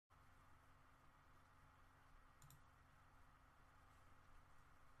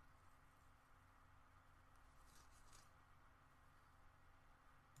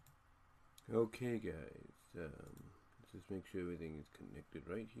Okay, guys, let's just make sure everything is connected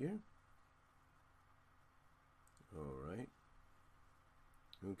right here. Alright.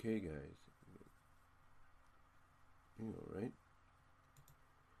 Okay, guys. Alright.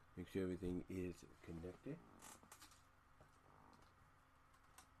 Make sure everything is connected.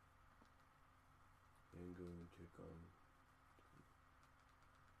 And go and check on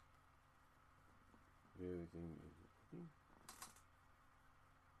everything is working.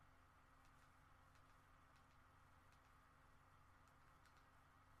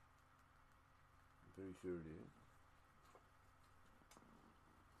 I'm pretty sure it is.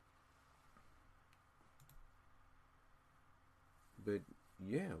 But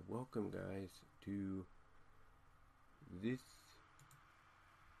yeah, welcome guys to this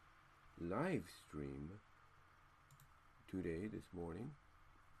live stream today, this morning,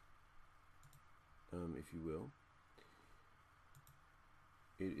 if you will.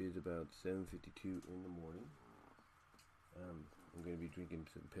 It is about 7:52 in the morning. I'm going to be drinking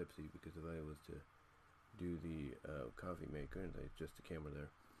some Pepsi because if I was to do the coffee maker and I adjust the camera there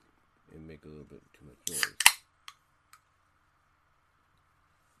and make a little bit too much noise.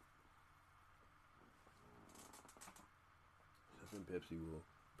 So some Pepsi will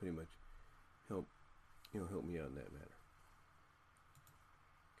pretty much help me out in that matter.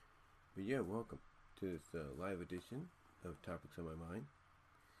 But yeah, welcome to this live edition of Topics on My Mind.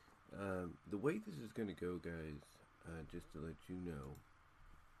 The way this is going to go, guys, just to let you know,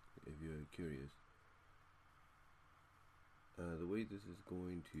 if you're curious, the way this is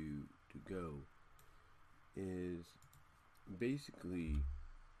going to go is basically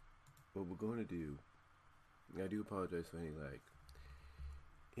what we're going to do. I do apologize for any lag.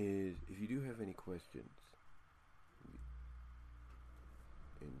 Is if you do have any questions,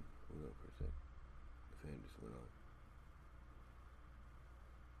 and hold on for a sec, the fan just went on.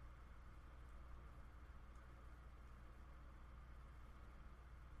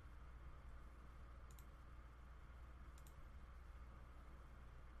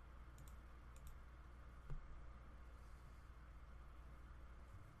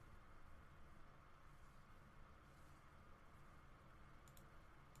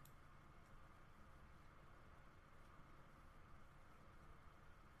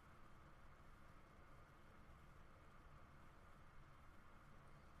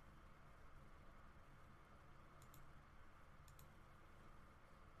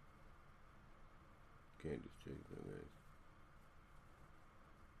 Can't just check them, guys.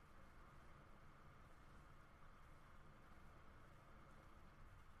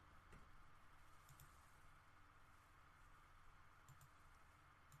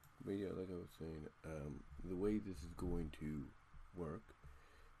 But yeah, like I was saying, the way this is going to work,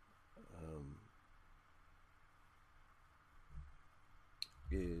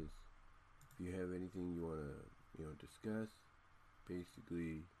 is if you have anything you want to, discuss,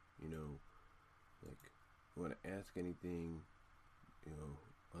 basically, like you want to ask anything,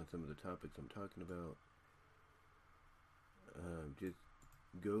 on some of the topics I'm talking about, just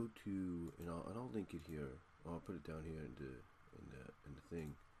go to, and I'll link it here. I'll put it down here in the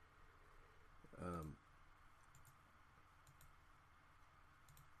thing.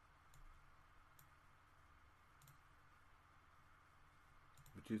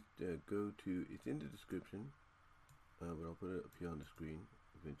 But just go to, it's in the description, but I'll put it up here on the screen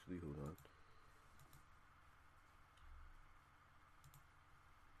eventually. Hold on.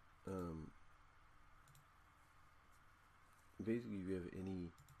 Basically, if you have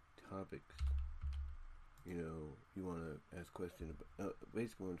any topics, you want to ask questions about,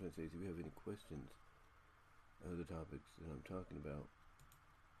 basically what I'm trying to say is if you have any questions of the topics that I'm talking about,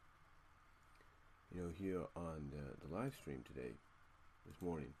 here on the live stream today, this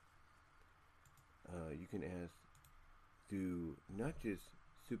morning, you can ask through not just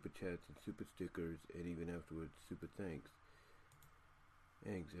super chats and super stickers and even afterwards super thanks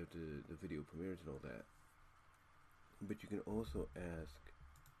after the video premieres and all that, but you can also ask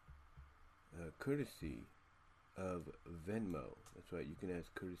courtesy of Venmo. That's right, you can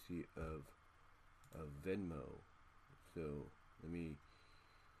ask courtesy of Venmo. So let me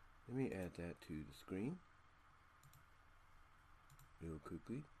add that to the screen real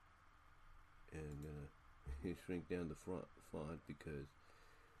quickly, and I'm gonna shrink down the font because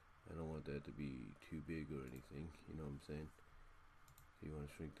I don't want that to be too big or anything. You know what I'm saying? So you want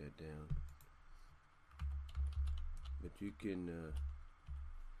to shrink that down, but you can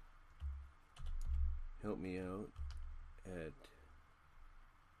help me out at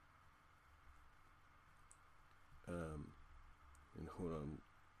and hold on.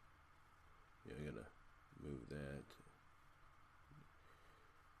 Yeah, I gotta move that.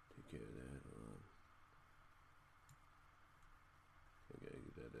 Take care of that.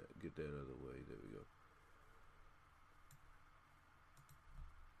 get that out of the way. There we go.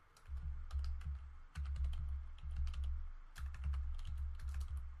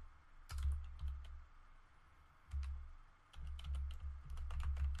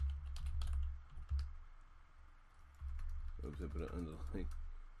 Oops, I put an underline.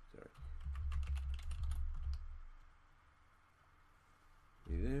 Sorry.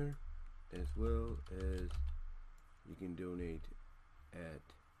 There, as well as you can donate at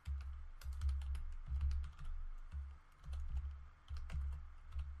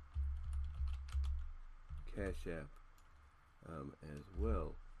Cash App as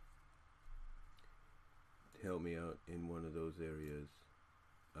well to help me out in one of those areas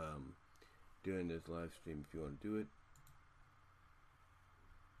during this live stream if you want to do it.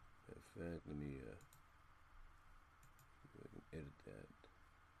 In fact, let me I can edit that.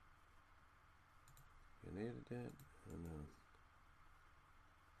 Can I edit that? I don't know.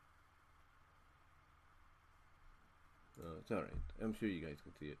 It's alright. I'm sure you guys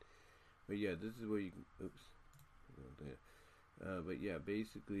can see it. But yeah, this is where you can, oops. But yeah,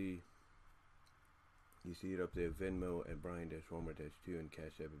 basically, you see it up there, Venmo at Brian-Romer-2 and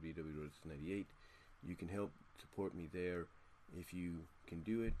Cash App at BWRoses98. You can help support me there if you can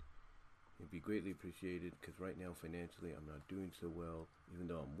do it. It'd be greatly appreciated, because right now financially I'm not doing so well, even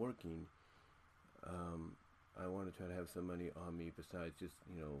though I'm working. I want to try to have some money on me besides just,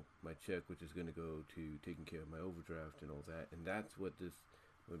 you know, my check, which is going to go to taking care of my overdraft and all that. And that's what this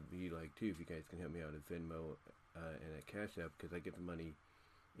would be like too, if you guys can help me out at Venmo and at Cash App, because I get the money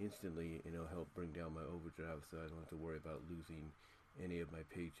instantly and it'll help bring down my overdraft, so I don't have to worry about losing any of my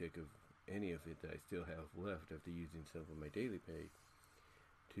paycheck, of any of it that I still have left after using some of my daily pay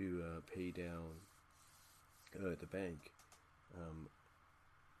to pay down the bank,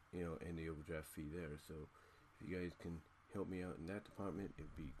 you know, and the overdraft fee there. So if you guys can help me out in that department,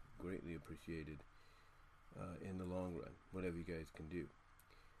 it'd be greatly appreciated in the long run, whatever you guys can do.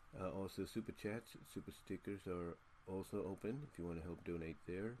 Also, super chats, super stickers are also open if you want to help donate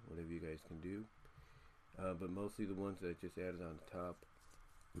there, whatever you guys can do. But mostly the ones that I just added on the top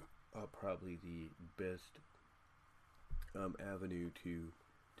are probably the best avenue to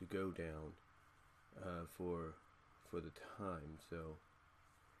go down for the time. So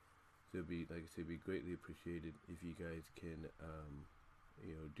it'd be, like I said, be greatly appreciated if you guys can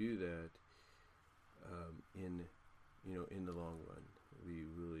you know, do that in, you know, in the long run. It'd be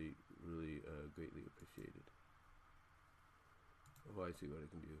really, really greatly appreciated. Oh, I see what I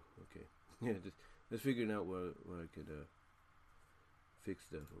can do. Okay. Yeah, just figuring out where I could fix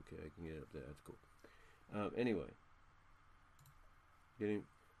stuff. Okay, I can get it up there. That's cool. Anyway.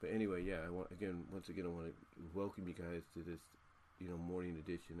 But anyway, yeah, once again, I want to welcome you guys to this, you know, morning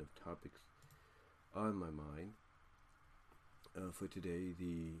edition of Topics on My Mind. For today,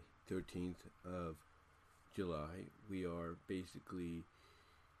 the 13th of July, we are basically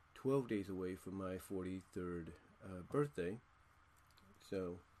 12 days away from my 43rd birthday.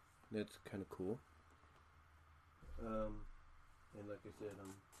 So that's kind of cool. And like I said,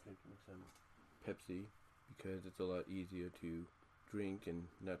 I'm drinking some Pepsi because it's a lot easier to drink and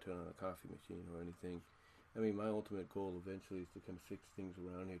not turn on a coffee machine or anything. I mean, my ultimate goal eventually is to kind of fix things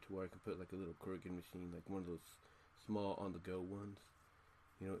around here to where I can put like a little Keurig machine, like one of those small on-the-go ones,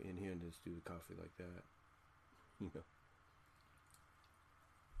 you know, in here, and just do the coffee like that, you know.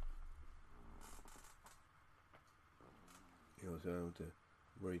 You know, so I don't have to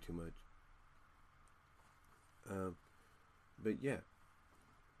worry too much. But yeah,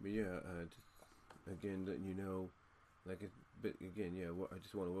 just again letting you know, but again, yeah, I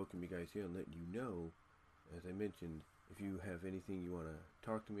just want to welcome you guys here and let you know, as I mentioned, if you have anything you want to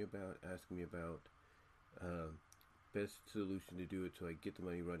talk to me about, ask me about, best solution to do it so I get the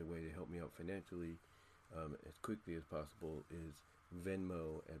money right away to help me out financially as quickly as possible is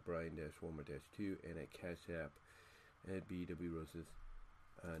Venmo at Brian-Romer-2 and at Cash App at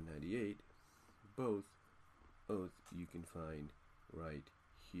BWRoses98. Both you can find right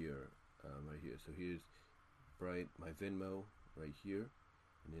here. So here's my Venmo right here,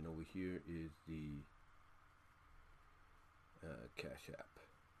 and then over here is the Cash App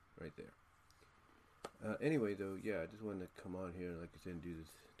right there. Anyway, though, yeah, I just wanted to come on here, like I said, and do this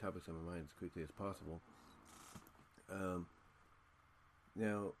topics on my mind as quickly as possible.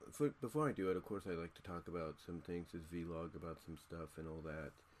 Now, before I do it, of course, I like to talk about some things, this vlog about some stuff and all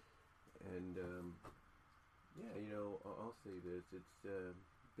that. And yeah, you know, I'll say this: it's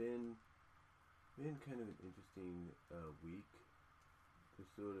been kind of an interesting week. To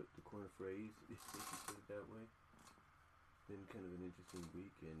sort of the corner phrase, if you put it that way. Been kind of an interesting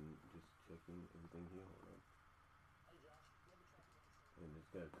week, and just checking everything here. Hold on. And this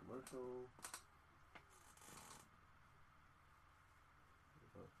Got a commercial.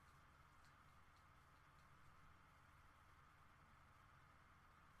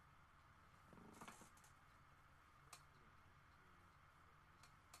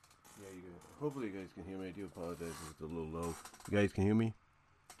 Yeah, you guys. Hopefully, you guys can hear me. I do apologize if it's a little low. You guys can hear me?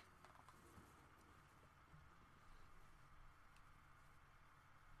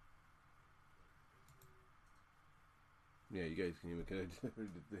 Yeah, you guys can hear me. Can I just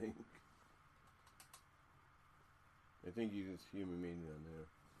heard the thing? I think you just hear me mainly on there.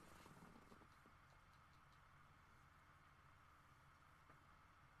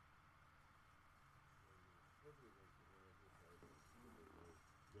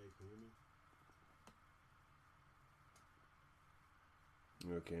 You guys can hear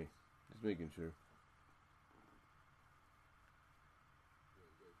me? Okay, just making sure.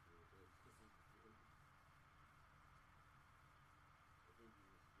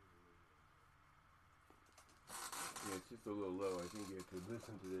 Yeah, it's just a little low. I think you have to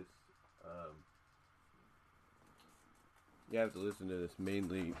listen to this. You have to listen to this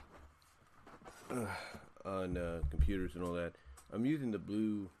mainly on computers and all that. I'm using the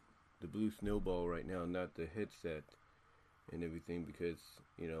blue Snowball right now, not the headset and everything, because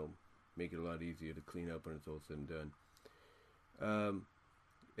make it a lot easier to clean up when it's all said and done.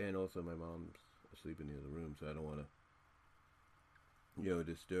 And also my mom's asleep in the other room, so I don't want to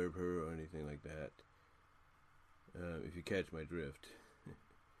disturb her or anything like that. If you catch my drift.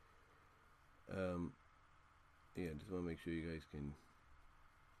 Yeah, just want to make sure you guys can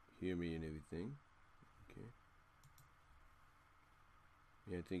hear me and everything. Okay.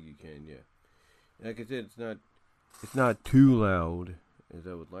 Yeah, I think you can. Yeah. Like I said, it's not too loud as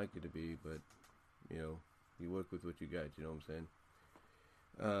I would like it to be, but you work with what you got. You know what I'm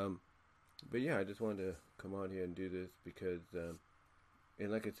saying? But yeah, I just wanted to come on here and do this because,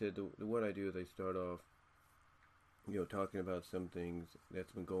 and like I said, what I do is I start off, talking about some things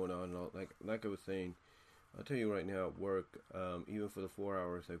that's been going on. And all, like I was saying, I'll tell you right now at work, even for the 4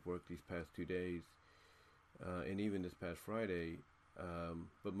 hours I've worked these past 2 days, and even this past Friday,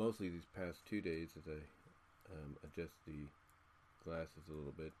 but mostly these past 2 days as I adjust the glasses a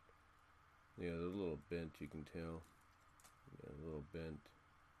little bit. They're a little bent, you can tell. Yeah, a little bent.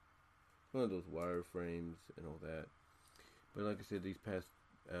 One of those wire frames and all that. But like I said, these past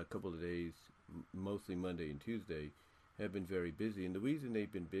couple of days, mostly Monday and Tuesday, have been very busy. And the reason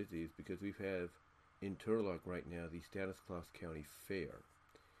they've been busy is because we have in Turlock right now the Stanislaus County Fair.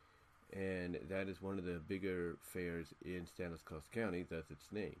 And that is one of the bigger fairs in Stanislaus County. That's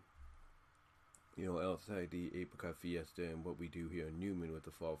its name. Outside the Apricot Fiesta and what we do here in Newman with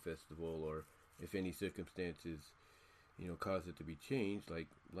the Fall Festival, or if any circumstances, cause it to be changed, like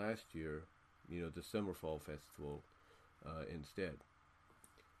last year, the Summer Fall Festival instead.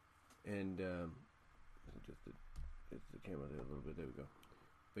 And just the camera there a little bit. There we go.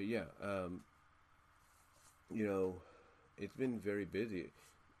 But yeah, it's been very busy.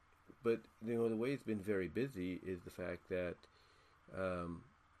 But the way it's been very busy is the fact that,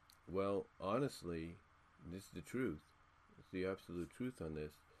 well, honestly, this is the truth. It's the absolute truth on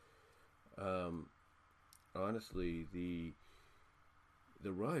this. Honestly, the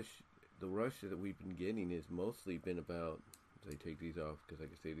rush that we've been getting has mostly been about. As I take these off, because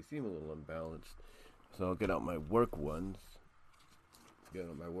like I say, they seem a little unbalanced. So I'll get out my work ones.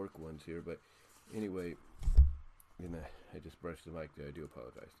 Here, but anyway, I just brushed the mic there. I do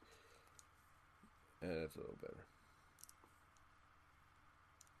apologize. That's a little better.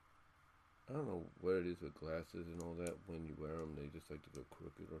 I don't know what it is with glasses and all that. When you wear them, they just like to go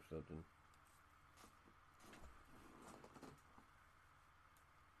crooked or something.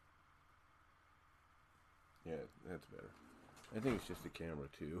 Yeah, that's better. I think it's just the camera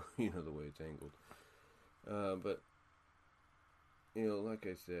too. The way it's angled. But like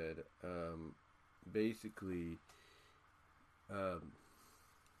I said, basically,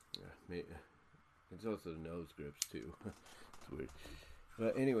 it's also the nose grips too. It's weird.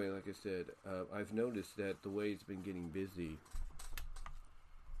 But anyway, like I said, I've noticed that the way it's been getting busy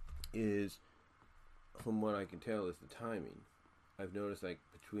is, from what I can tell, is the timing. I've noticed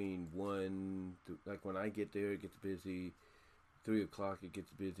between 1, when I get there, it gets busy. 3 o'clock it gets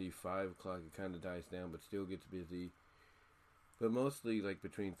busy. 5 o'clock it kind of dies down, but still gets busy. But mostly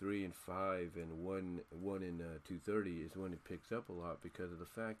between 3 and 5 and 1 and 2:30 is when it picks up a lot, because of the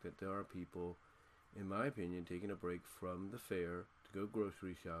fact that there are people, in my opinion, taking a break from the fair to go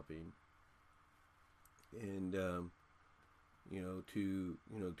grocery shopping, and to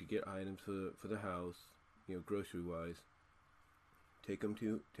get items for the house, grocery wise. Take them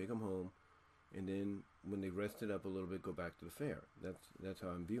home, and then when they rested up a little bit, go back to the fair. That's how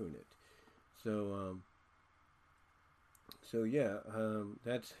I'm viewing it. So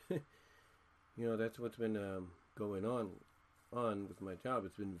that's that's what's been going on with my job.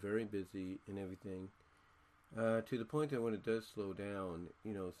 It's been very busy and everything. To the point that when it does slow down,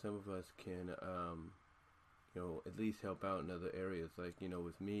 some of us can, at least help out in other areas. Like,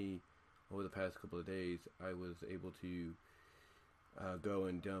 with me, over the past couple of days, I was able to go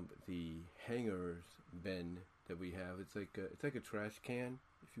and dump the hangers bin that we have. It's like a trash can,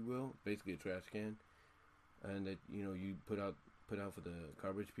 if you will, basically a trash can, and that you put out for the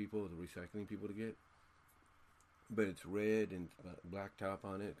garbage people, the recycling people to get. But it's red and black top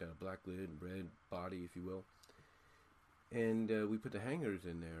on it, got a black lid, red body, if you will. And we put the hangers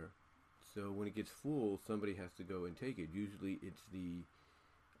in there, so when it gets full, somebody has to go and take it. Usually, it's the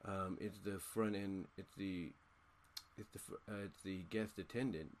front end, it's the guest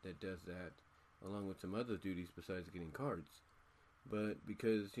attendant that does that, along with some other duties besides getting cards. But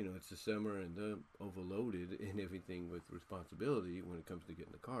because it's the summer and they're overloaded and everything with responsibility when it comes to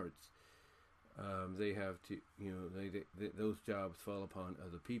getting the cards, they have to those jobs fall upon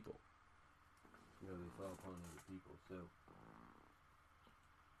other people. They fall upon other people.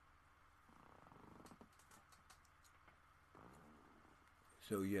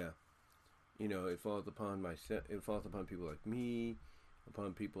 So yeah, it falls upon it falls upon people like me,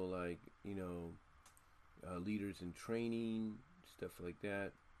 upon people like leaders in training, stuff like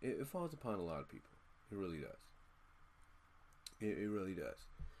that. It falls upon a lot of people. It really does. It really does.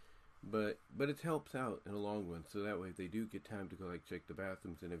 But it helps out in the long run. So that way, if they do get time to go like check the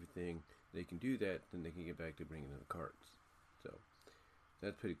bathrooms and everything, they can do that. Then they can get back to bringing in the cards. So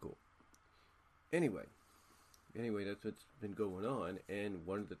that's pretty cool. Anyway, that's what's been going on. And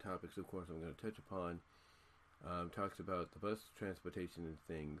one of the topics, of course, I'm going to touch upon talks about the bus transportation and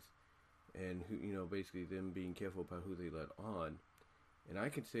things, and who, basically them being careful about who they let on. And I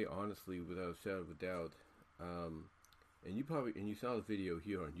can say honestly, without a shadow of a doubt, and you saw the video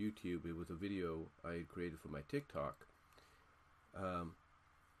here on YouTube. It was a video I had created for my TikTok.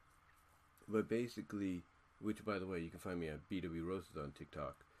 But basically, which by the way, you can find me at BW Roses on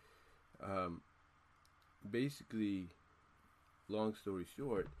TikTok. Basically, long story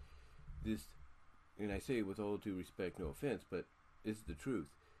short, this, and I say it with all due respect, no offense, but it's the truth.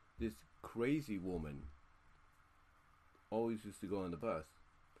 This crazy woman always used to go on the bus,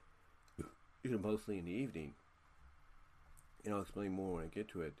 mostly in the evening. And I'll explain more when I get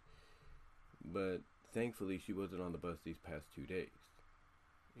to it. But thankfully, she wasn't on the bus these past 2 days.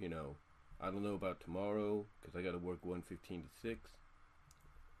 I don't know about tomorrow because I got to work 1:15 to 6.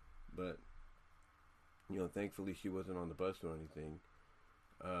 But thankfully she wasn't on the bus or anything.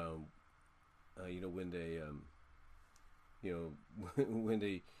 When they, when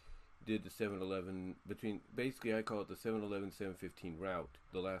they did the 7-Eleven basically I call it the 7-Eleven 7:15 route,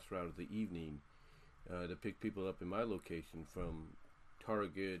 the last route of the evening, to pick people up in my location from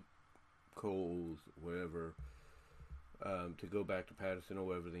Target, Kohl's, wherever, to go back to Patterson or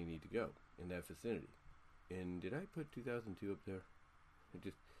wherever they need to go in that vicinity. And did I put 2002 up there?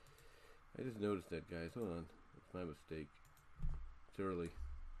 I just noticed that, guys. Hold on. It's my mistake. It's early.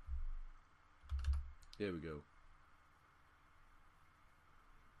 There we go.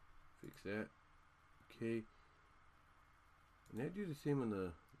 Fix that. Okay. And I do the same on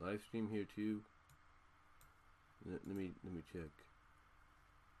the live stream here too. Let me check.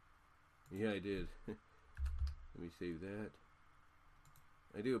 Yeah, I did. Let me save that.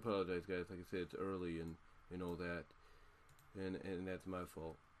 I do apologize, guys. Like I said, it's early and all that, and that's my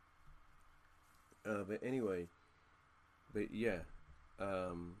fault. But anyway, yeah,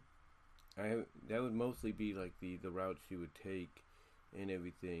 that would mostly be like the route she would take and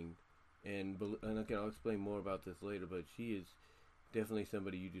everything, and again, I'll explain more about this later. But she is definitely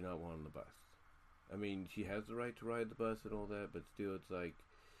somebody you do not want on the bus. I mean, she has the right to ride the bus and all that, but still, it's like,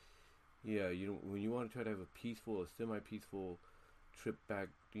 yeah, when you want to try to have a semi-peaceful trip back,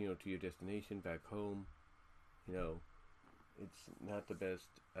 to your destination, back home, it's not the best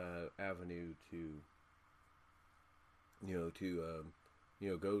avenue to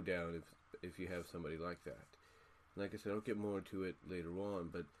go down if you have somebody like that. Like I said, I'll get more into it later on,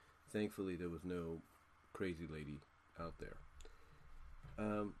 but thankfully there was no crazy lady out there.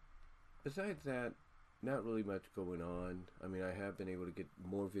 Besides that, not really much going on. I mean, I have been able to get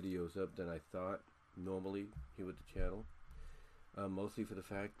more videos up than I thought normally here with the channel. Mostly for the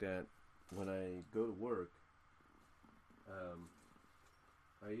fact that when I go to work,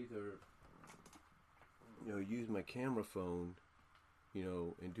 I either use my camera phone,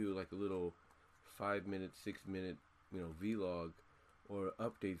 and do like a little 5-minute, 6-minute, vlog or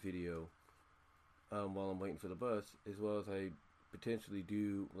update video while I'm waiting for the bus, as well as I potentially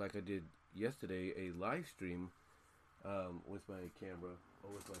do, like I did yesterday, a live stream with my camera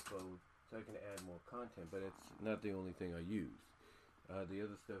or with my phone, so I can add more content. But it's not the only thing I use. The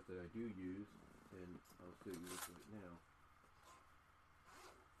other stuff that I do use, and I'll show you this right now,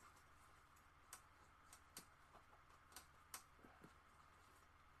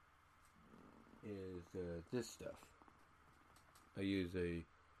 is this stuff. I use a,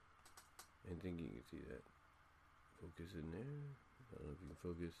 and think you can see that. Focus in there. I don't know if you can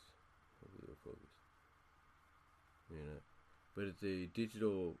focus. Hopefully it'll focus. You know, but it's a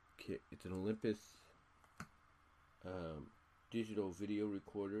digital kit. It's an Olympus digital video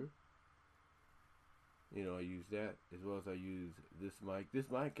recorder. You know, I use that as well as I use this mic. This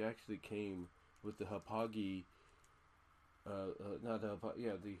mic actually came with the Hauppauge. Not the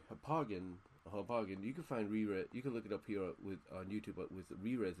Hauppaugen. Hauppaugen. You can find Re-Res. You can look it up here with on YouTube, but with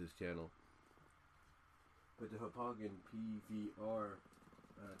Re-Res's channel. But the Hauppaugen PVR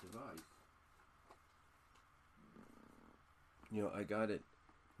device. You know, I got it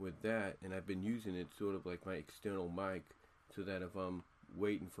with that, and I've been using it sort of like my external mic, so that if I'm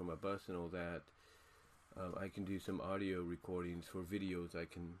waiting for my bus and all that, I can do some audio recordings for videos I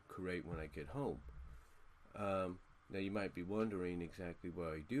can create when I get home. Now you might be wondering exactly where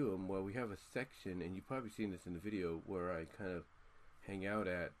I do them. Well, we have a section, and you've probably seen this in the video, where I kind of hang out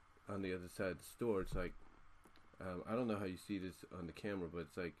at on the other side of the store. It's like, I don't know how you see this on the camera, but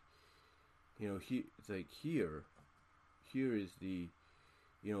it's like, you know, it's like here is the,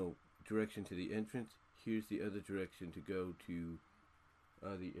 you know, direction to the entrance. Here's the other direction to go to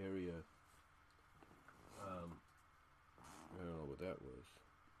the area. I don't know what that was.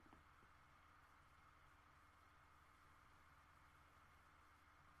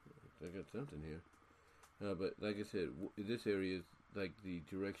 I got something here. But like I said, this area is like the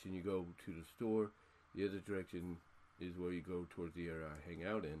direction you go to the store. The other direction is where you go towards the area I hang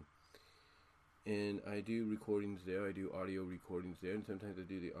out in. And I do recordings there. I do audio recordings there. And sometimes I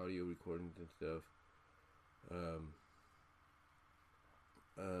do the audio recordings and stuff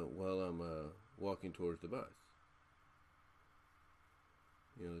while I'm walking towards the bus.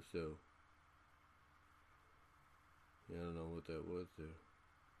 You know, so yeah, I don't know what that was there.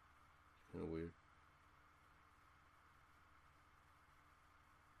 Kind of weird.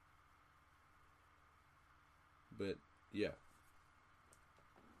 But yeah.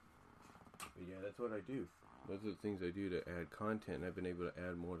 But yeah, that's what I do. Those are the things I do to add content. And I've been able to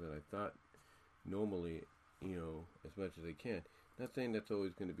add more than I thought normally, you know, as much as I can. Not saying that's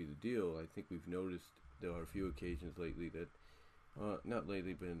always going to be the deal. I think we've noticed there are a few occasions lately that, not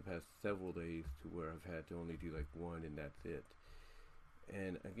lately, but in the past several days, to where I've had to only do like one and that's it.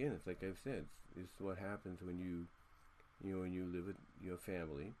 And again, it's like I've said, it's what happens when you live with your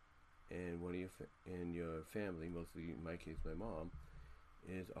family, and one of your family, mostly in my case my mom,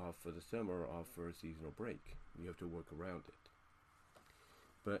 is off for the summer or off for a seasonal break. You have to work around it.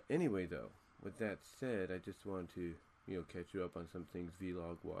 But anyway, though, with that said, I just want to, you know, catch you up on some things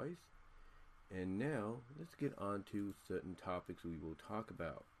vlog-wise. And now, let's get on to certain topics we will talk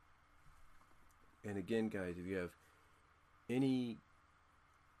about. And again, guys, if you have any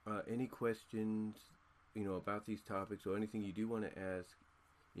questions, you know, about these topics, or anything you do want to ask,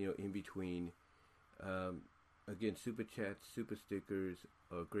 you know, in between, again, super chats, super stickers,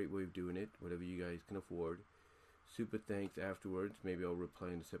 a great way of doing it, whatever you guys can afford. Super thanks afterwards, maybe I'll reply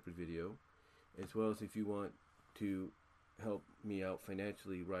in a separate video. As well as if you want to help me out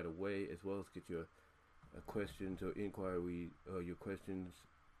financially right away, as well as get your questions or inquiry, or your questions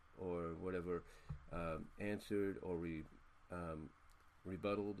or whatever answered or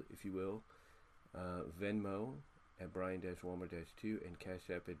rebutted, if you will. Venmo at Brian-Walmer-2 and Cash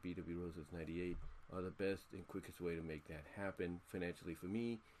App at BWRoses98 are the best and quickest way to make that happen financially for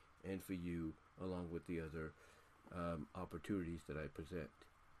me and for you, along with the other opportunities that I present,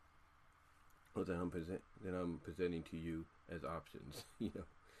 or that I'm presenting to you as options. You know,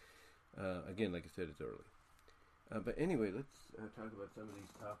 again, like I said, it's early. But anyway, let's talk about some of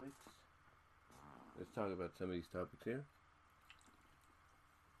these topics. Let's talk about some of these topics here.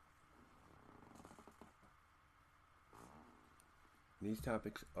 These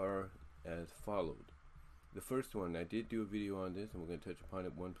topics are as followed. The first one, I did do a video on this, and we're going to touch upon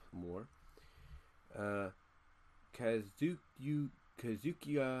it once more. Kazukiya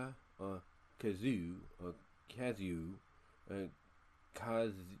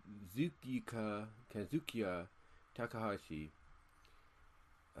Takahashi,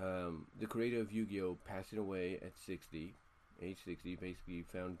 the creator of Yu-Gi-Oh, passing away at age 60, basically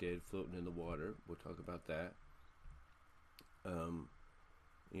found dead floating in the water. We'll talk about that.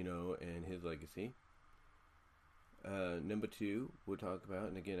 and his legacy. Number 2, we'll talk about,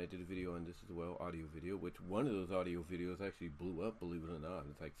 and again, I did a video on this as well, audio video, which one of those audio videos actually blew up, believe it or not.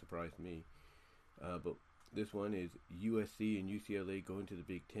 It's like surprised me. But this one is USC and UCLA going to the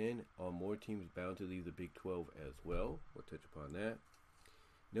Big Ten. Are more teams bound to leave the Big 12 as well? We'll touch upon that.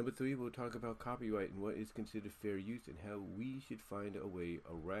 Number 3, we'll talk about copyright and what is considered fair use and how we should find a way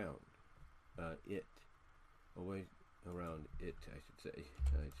around it. A way around it, I should say.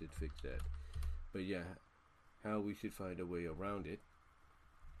 I should fix that. But yeah, how we should find a way around it.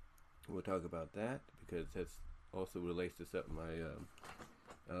 We'll talk about that because that's also relates to something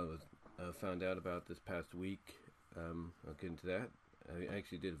I found out about this past week. I'll get into that. I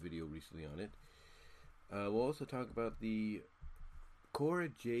actually did a video recently on it. We'll also talk about the Cora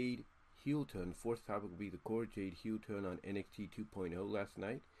Jade heel turn. Fourth topic will be the Cora Jade heel turn on NXT 2.0 last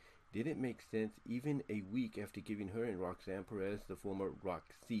night. Did it make sense even a week after giving her and Roxanne Perez, the former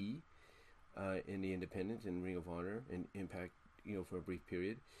Roxy, in the Independence and Ring of Honor and Impact, for a brief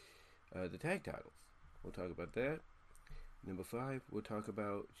period, the tag titles? We'll talk about that. Number 5, we'll talk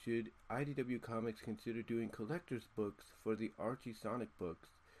about should IDW Comics consider doing collector's books for the Archie Sonic books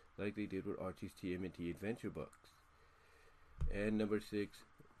like they did with Archie's TMNT Adventure books. And number 6,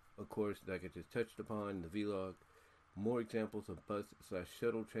 of course, like I just touched upon, the vlog, more examples of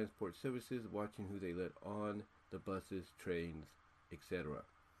bus/shuttle transport services, watching who they let on the buses, trains, etc.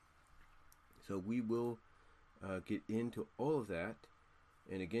 So we will get into all of that.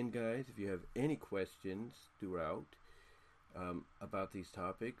 And again, guys, if you have any questions throughout about these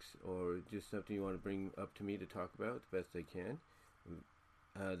topics or just something you want to bring up to me to talk about the best I can,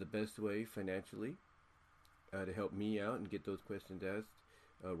 the best way financially to help me out and get those questions asked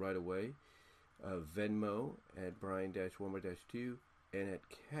right away, Venmo at Brian-Warmer-2 and at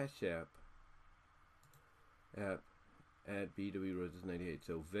Cash App at BWRoses98.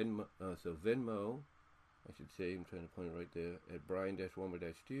 So Venmo, I should say, I'm trying to point it right there, at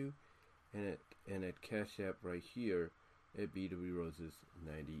Brian-Warmer-2 and at Cash App right here at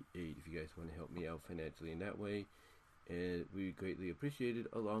BWRoses98. If you guys want to help me out financially in that way, and we greatly appreciate it,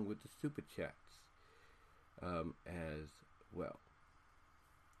 along with the super chats as well.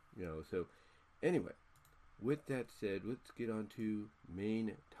 So anyway, with that said, let's get on to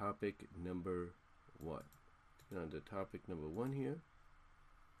main topic number 1. Let's get on to topic number 1 here.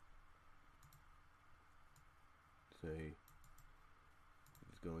 Say,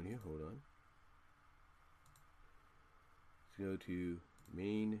 let's go in here, hold on. Let's go to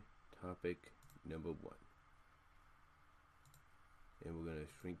main topic number 1. And we're going to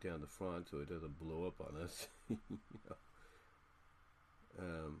shrink down the font so it doesn't blow up on us.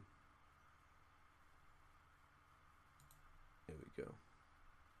 There we go.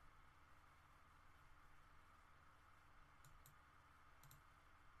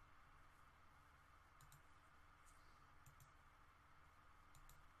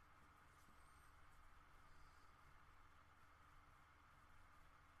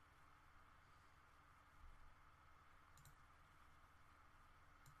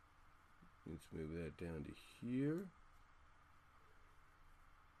 Let's move that down to here.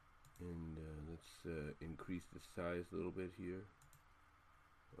 And let's increase the size a little bit here.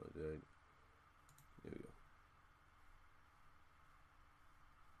 There we go.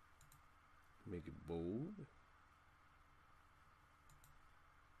 Make it bold.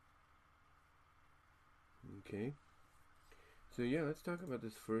 Okay. So yeah, let's talk about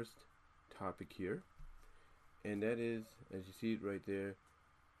this first topic here. And that is, as you see it right there,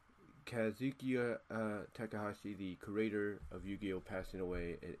 Kazukiya Takahashi, the creator of Yu-Gi-Oh!, passing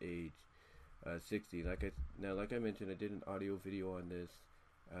away at age 60. Like I mentioned, I did an audio video on this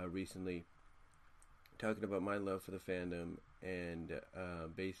recently, talking about my love for the fandom and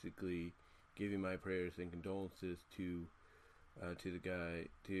basically giving my prayers and condolences to the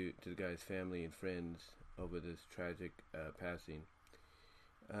guy's family and friends over this tragic passing.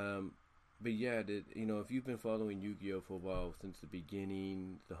 But yeah, if you've been following Yu-Gi-Oh! For a while, since the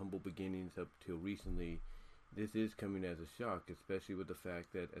beginning, the humble beginnings up till recently, this is coming as a shock, especially with the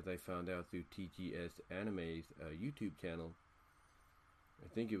fact that, as I found out through TGS Anime's YouTube channel, I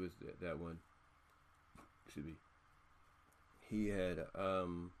think it was that one, should be, he had,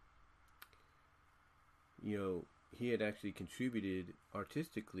 he had actually contributed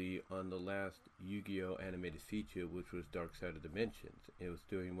artistically on the last Yu-Gi-Oh! Animated feature, which was Dark Side of Dimensions. It was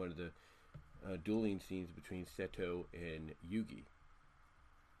during one of the dueling scenes between Seto and Yugi.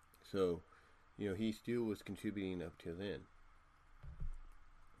 So, he still was contributing up till then.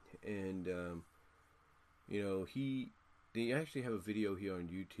 And, they actually have a video here on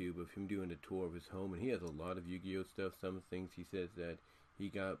YouTube of him doing a tour of his home, and he has a lot of Yu-Gi-Oh! Stuff. Some things he says that he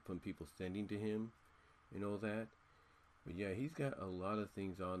got from people sending to him and all that. But yeah, he's got a lot of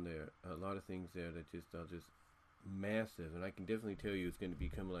things on there, a lot of things there that just are just massive, and I can definitely tell you it's going to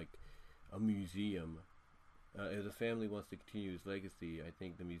become like a museum. If the family wants to continue his legacy, I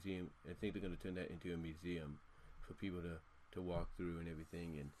think they're going to turn that into a museum for people to walk through and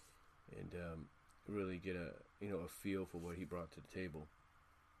everything, and really get a feel for what he brought to the table.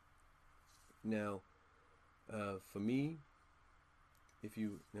 Now, for me, if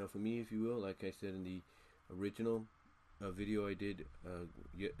you will, like I said in the original video I did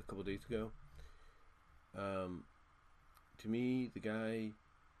a couple days ago, to me, the guy,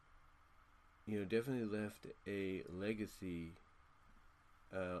 definitely left a legacy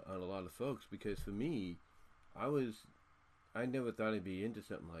on a lot of folks, because for me, I never thought I'd be into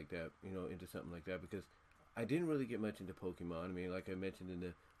something like that, because I didn't really get much into Pokemon. I mean, like I mentioned in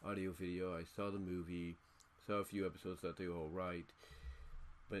the audio video, I saw the movie, saw a few episodes, thought they were alright,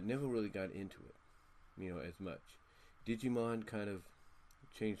 but never really got into it, as much. Digimon kind of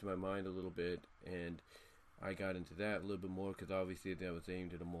changed my mind a little bit, and I got into that a little bit more, because obviously that was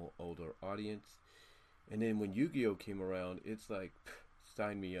aimed at a more older audience. And then when Yu-Gi-Oh came around, it's like,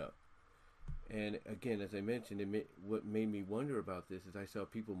 sign me up. And again, as I mentioned, what made me wonder about this is I saw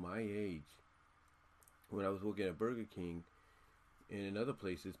people my age, when I was working at Burger King and in other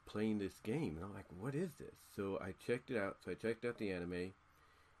places, playing this game. And I'm like, what is this? So I checked it out. So I checked out the anime,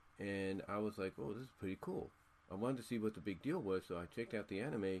 and I was like, oh, this is pretty cool. I wanted to see what the big deal was, so I checked out the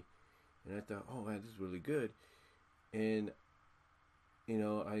anime, and I thought, oh man, this is really good. And,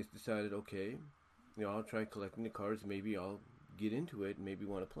 I decided, okay, I'll try collecting the cards. Maybe I'll get into it and maybe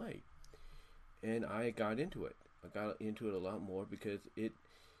want to play. And I got into it. I got into it a lot more because it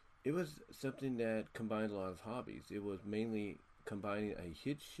was something that combined a lot of hobbies. It was mainly combining a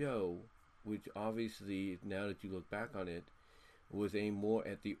hit show, which obviously, now that you look back on it, was aimed more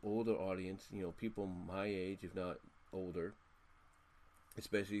at the older audience, people my age, if not older.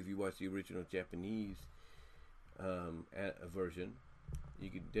 Especially if you watch the original Japanese version, you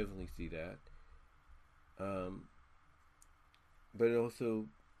can definitely see that. But it also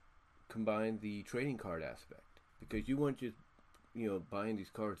combined the trading card aspect, because you weren't just buying these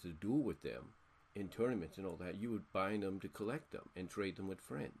cards to duel with them in tournaments and all that. You would buy them to collect them and trade them with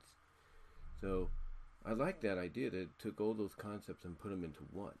friends. So I like that idea that it took all those concepts and put them into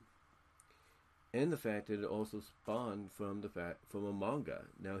one. And the fact that it also spawned from a manga.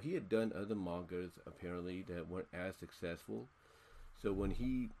 Now, he had done other mangas apparently that weren't as successful. So when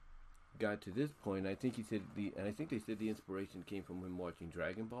he got to this point, I think they said the inspiration came from him watching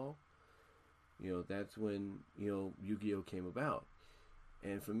Dragon Ball. That's when Yu-Gi-Oh came about.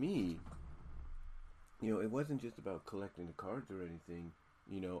 And for me, it wasn't just about collecting the cards or anything.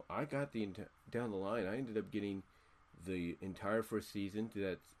 I got down the line, I ended up getting the entire first season to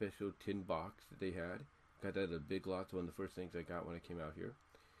that special tin box that they had. Got that at Big Lots, one of the first things I got when I came out here.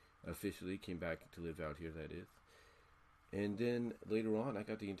 Officially came back to live out here, that is. And then later on, I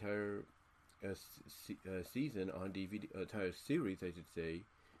got the entire season on DVD, entire series, I should say,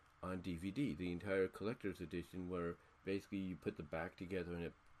 on DVD. The entire collector's edition, where basically you put the back together and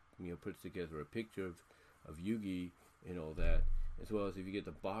it puts together a picture of Yugi and all that. As well as if you get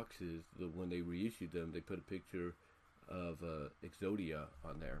the boxes, when they reissued them, they put a picture of Exodia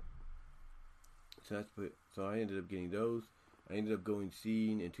on there. So I ended up getting those. I ended up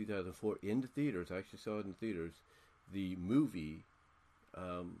seeing in 2004 in the theaters. I actually saw it in theaters, the movie,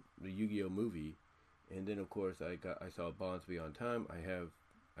 the Yu-Gi-Oh movie, and then of course I saw Bonds Beyond Time.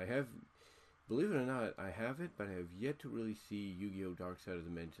 I have, believe it or not, I have it, but I have yet to really see Yu-Gi-Oh! Dark Side of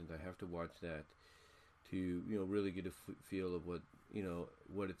Dimensions. I have to watch that to really get a feel of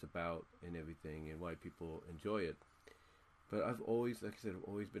what it's about and everything, and why people enjoy it. But I've always, like I said, I've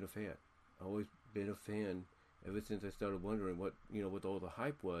always been a fan. I've always been a fan ever since I started wondering what all the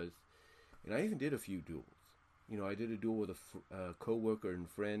hype was. And I even did a few duels. I did a duel with a co-worker and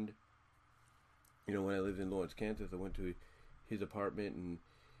friend. When I lived in Lawrence, Kansas, I went to his apartment and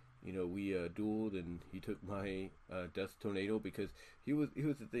we dueled, and he took my Dust Tornado, because he was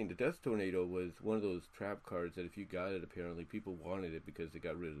the thing. The Dust Tornado was one of those trap cards that if you got it, apparently people wanted it because they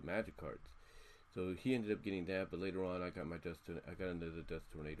got rid of the magic cards. So he ended up getting that, but later on I got another Dust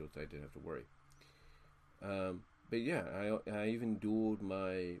Tornado, so I didn't have to worry. But yeah, I even dueled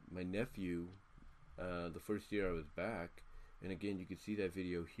my nephew the first year I was back, and again you can see that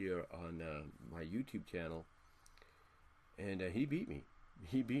video here on my YouTube channel, and he beat me.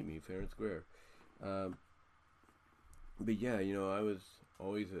 He beat me fair and square. But yeah, I was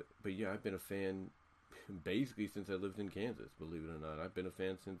always I've been a fan basically since I lived in Kansas, believe it or not. I've been a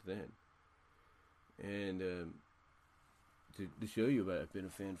fan since then. And to show you that I've been a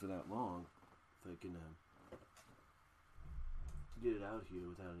fan for that long. If I can get it out here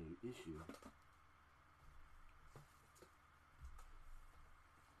without any issue.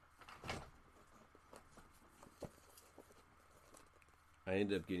 I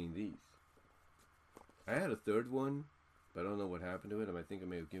ended up getting these. I had a third one, but I don't know what happened to it. I think I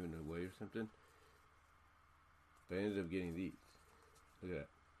may have given it away or something. But I ended up getting these. Look at that.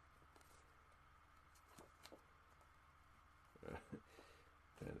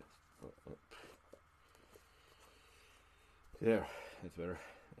 There, that's better.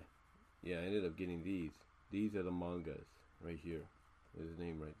 Yeah, I ended up getting these. These are the mangas right here. There's his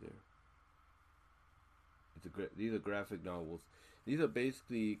name right there. These are graphic novels. These are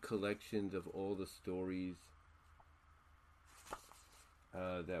basically collections of all the stories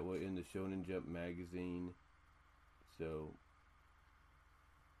that were in the Shonen Jump magazine. So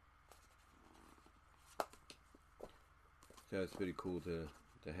that's pretty cool to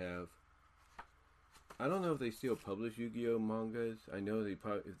have. I don't know if they still publish Yu-Gi-Oh mangas. I know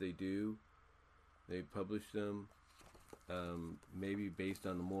if they do, they publish them. Maybe based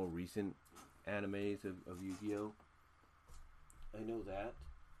on the more recent animes of Yu-Gi-Oh. I know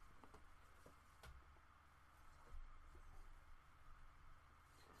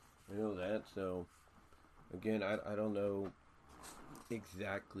that. So again, I don't know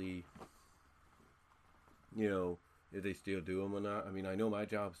exactly, if they still do them or not. I mean, I know my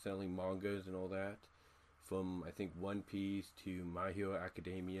job is selling mangas and all that, from I think One Piece to My Hero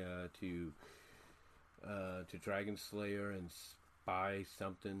Academia to Dragon Slayer and Spy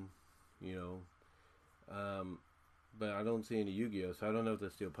something, but I don't see any Yu-Gi-Oh, so I don't know if they're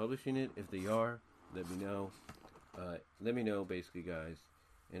still publishing it. If they are, let me know. Let me know, basically, guys.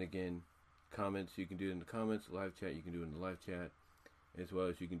 And again, comments, you can do it in the comments. Live chat, you can do it in the live chat, as well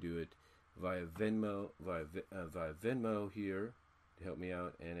as you can do it via Venmo, via Venmo here to help me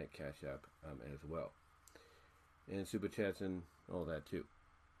out, and at Cash App as well, and super chats and all that too.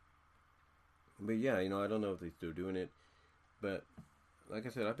 But yeah, I don't know if they're still doing it, but like I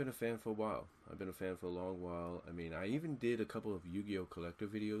said, I've been a fan for a while. I've been a fan for a long while. I mean, I even did a couple of Yu-Gi-Oh collector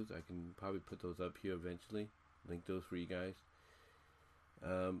videos. I can probably put those up here eventually. Link those for you guys.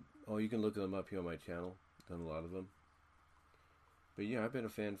 Or you can look them up here on my channel. I've done a lot of them. But yeah, I've been a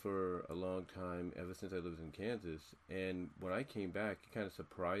fan for a long time, ever since I lived in Kansas. And when I came back, it kind of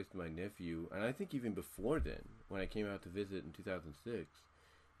surprised my nephew. And I think even before then, when I came out to visit in 2006,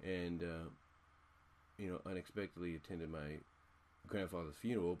 and unexpectedly attended my grandfather's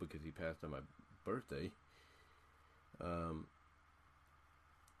funeral because he passed on my birthday.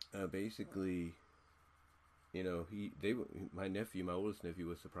 Basically, my oldest nephew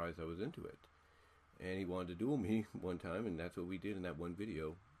was surprised I was into it, and he wanted to duel me one time, and that's what we did in that one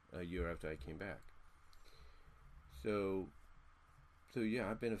video a year after I came back. So yeah,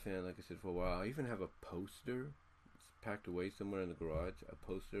 I've been a fan, like I said, for a while. I even have a poster. It's packed away somewhere in the garage, a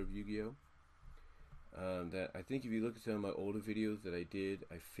poster of Yu-Gi-Oh! That I think if you look at some of my older videos that I did,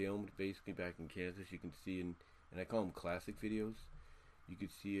 I filmed basically back in Kansas. You can see and I call them classic videos. You can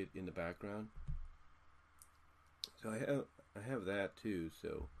see it in the background. So I have that too.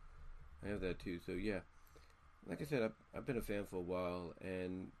 So yeah, like I said, I've been a fan for a while,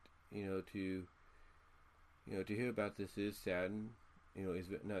 and to hear about this is saddened. Is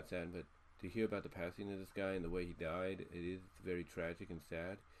not saddened, but to hear about the passing of this guy and the way he died, it is very tragic and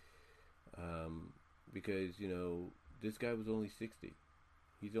sad. Because, this guy was only 60.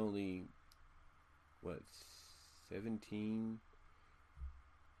 He's only, 17,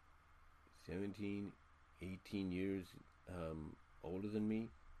 18 years older than me,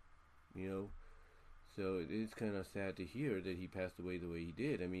 So it is kind of sad to hear that he passed away the way he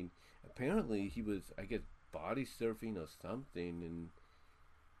did. I mean, apparently he was, I guess, body surfing or something, and,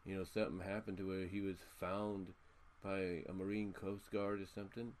 something happened to where he was found by a Marine Coast Guard or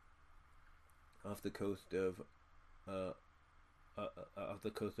something off the coast of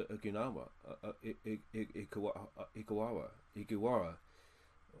Okinawa, Okinawa, if you will.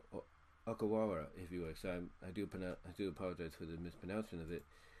 So I do apologize for the mispronouncing of it,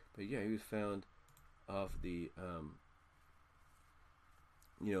 but yeah, he was found off the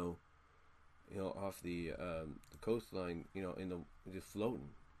off the coastline, just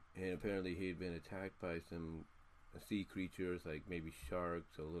floating, and apparently he had been attacked by some sea creatures, like maybe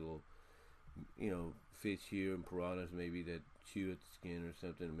sharks or little fish here and piranhas maybe that chew its skin or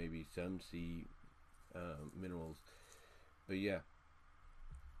something, maybe some sea minerals. But yeah,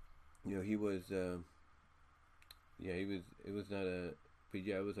 he was it was not a, but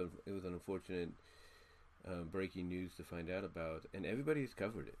yeah, it was an unfortunate breaking news to find out about, and everybody has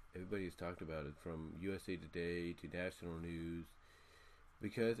covered it. Everybody has talked about it, from USA Today to national news,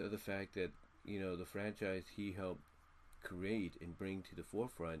 because of the fact that the franchise he helped create and bring to the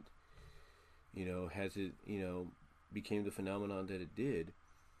forefront, has it, became the phenomenon that it did,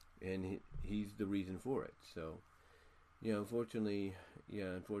 and he's the reason for it. So, unfortunately,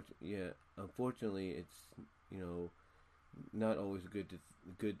 it's not always good.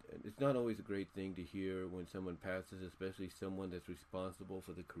 It's not always a great thing to hear when someone passes, especially someone that's responsible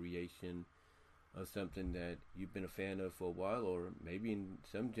for the creation of something that you've been a fan of for a while, or maybe in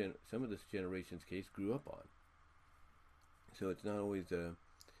some of this generation's case grew up on. So it's not always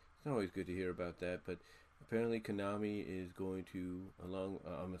good to hear about that. But apparently Konami is going to, along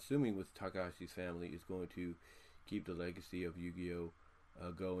I'm assuming with Takahashi's family, is going to keep the legacy of Yu-Gi-Oh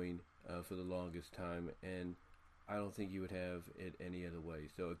going for the longest time, and I don't think you would have it any other way.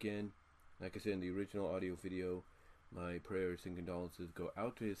 So again, like I said in the original audio video, my prayers and condolences go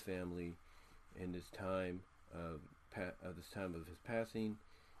out to his family in this time of his passing,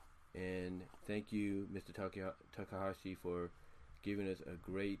 and thank you, Mr. Takahashi, for giving us a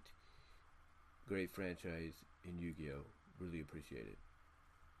great franchise in Yu-Gi-Oh. Really appreciate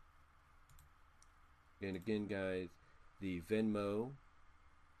it. And again, guys, the Venmo,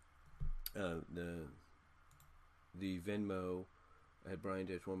 the Venmo at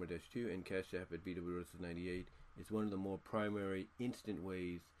Brian-Warmer-2 and Cash App at BWRoses98 is one of the more primary instant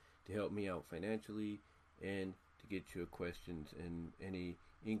ways to help me out financially and to get your questions and any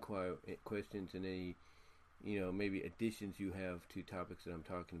questions and any maybe additions you have to topics that I'm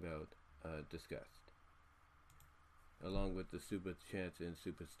talking about discussed, along with the super chats and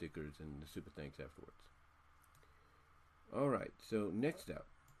super stickers and the super thanks afterwards. Alright, so next up,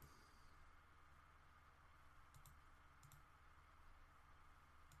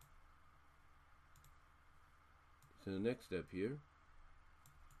 so the next step here,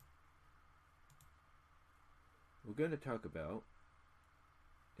 we're going to talk about,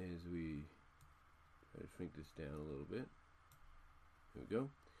 as we try to shrink this down a little bit, here we go.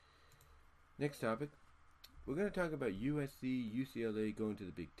 Next topic, we're going to talk about USC, UCLA going to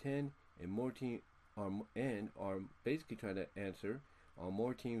the Big Ten, and are basically trying to answer, are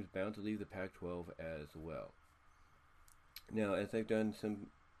more teams bound to leave the Pac-12 as well? Now, as I've done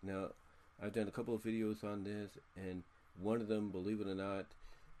a couple of videos on this, and one of them, believe it or not,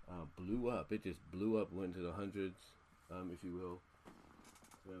 blew up. It just blew up, went to the hundreds, if you will.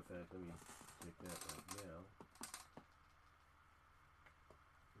 As a matter of fact, let me check that right now.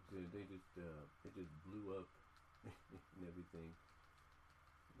 It just blew up and everything.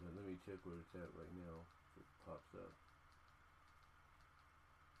 Let me check where it's at right now. If it pops up.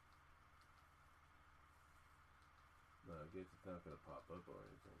 No, I guess it's not going to pop up or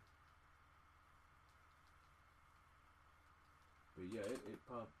anything. But yeah, it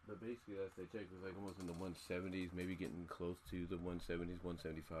popped. But basically, last I checked, it was like almost in the 170s, maybe getting close to the 170s,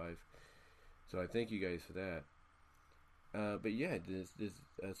 175. So I thank you guys for that. But yeah, this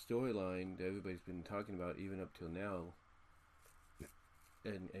storyline that everybody's been talking about even up till now,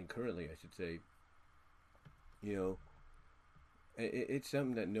 and currently, I should say, it's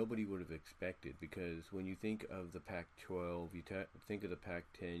something that nobody would have expected, because when you think of the Pac-12, you think of the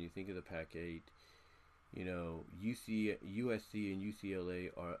Pac-10, you think of the Pac-8, USC and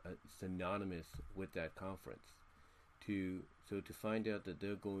UCLA are synonymous with that conference. So to find out that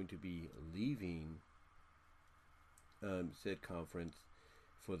they're going to be leaving said conference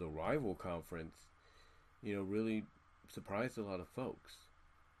for the rival conference, really surprised a lot of folks.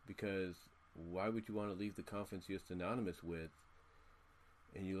 Because why would you want to leave the conference you're synonymous with,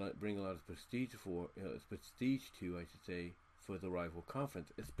 and you bring a lot of prestige to, I should say, for the rival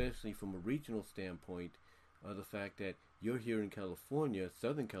conference, especially from a regional standpoint, of the fact that you're here in California,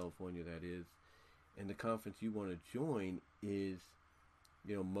 Southern California that is, and the conference you want to join is,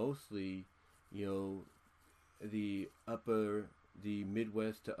 mostly, the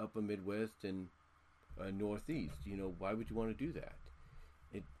Midwest to upper Midwest and Northeast. Why would you want to do that?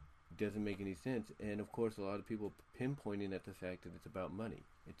 It doesn't make any sense. And of course, a lot of people pinpointing at the fact that it's about money.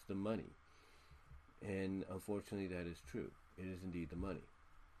 It's the money. And unfortunately, that is true. It is indeed the money.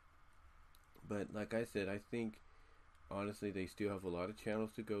 But like I said, I think, honestly, they still have a lot of channels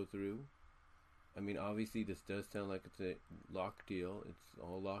to go through. I mean, obviously, this does sound like it's a locked deal. It's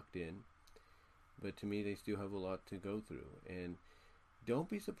all locked in. But to me, they still have a lot to go through. And don't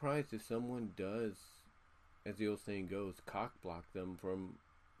be surprised if someone does, as the old saying goes, cock block them from,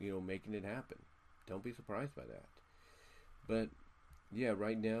 making it happen. Don't be surprised by that. But, yeah,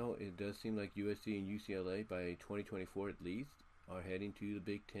 right now, it does seem like USC and UCLA, by 2024 at least, are heading to the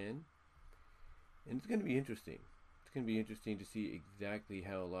Big Ten. And it's going to be interesting. It's going to be interesting to see exactly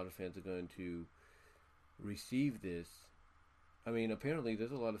how a lot of fans are going to receive this. I mean, apparently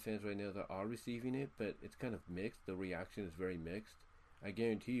there's a lot of fans right now that are receiving it, but it's kind of mixed. The reaction is very mixed. I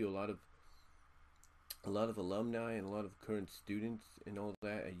guarantee you, a lot of alumni and a lot of current students and all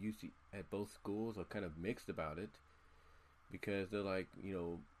that at UC at both schools are kind of mixed about it because they're like,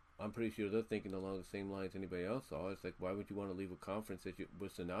 I'm pretty sure they're thinking along the same lines anybody else are. It's like, why would you want to leave a conference that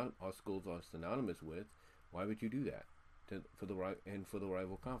our schools are synonymous with? Why would you do that for the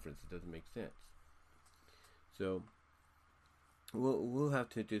rival conference? It doesn't make sense. So we'll have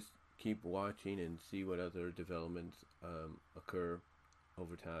to just keep watching and see what other developments occur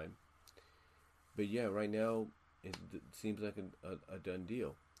over time. But yeah, right now it seems like a done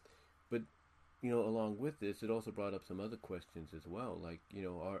deal. But along with this, it also brought up some other questions as well. Like,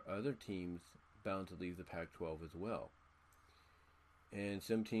 are other teams bound to leave the Pac-12 as well? And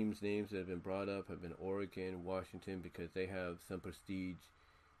some teams' names that have been brought up have been Oregon, Washington, because they have some prestige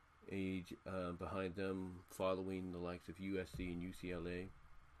age behind them, following the likes of USC and UCLA.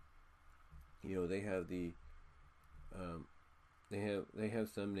 They have they have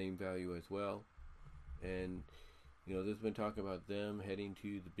some name value as well, and there's been talk about them heading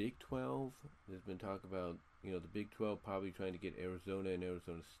to the Big 12. There's been talk about the Big 12 probably trying to get Arizona and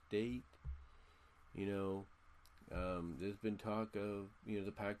Arizona State. There's been talk of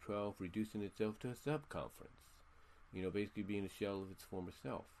the Pac-12 reducing itself to a sub-conference. Basically being a shell of its former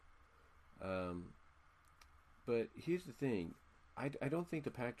self. But here's the thing. I don't think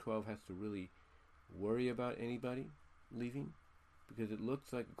the Pac-12 has to really worry about anybody leaving, because it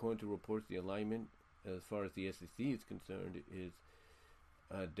looks like, according to reports, the alignment as far as the SEC is concerned is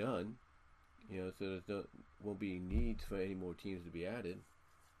done. So there won't be needs for any more teams to be added.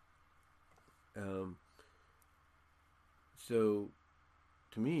 So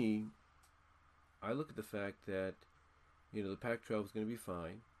to me, I look at the fact that the Pac-12 is going to be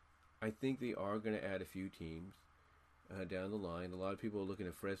fine. I think they are going to add a few teams down the line. A lot of people are looking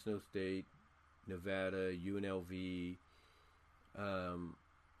at Fresno State, Nevada, UNLV,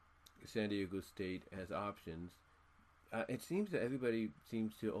 San Diego State as options. It seems that everybody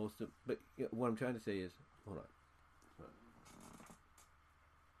seems to also... But what I'm trying to say is... Hold on.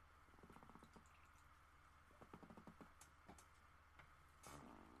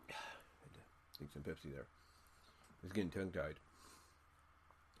 Drink some Pepsi there. I was getting tongue-tied.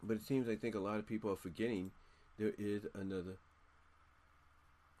 But it seems, I think, a lot of people are forgetting there is another...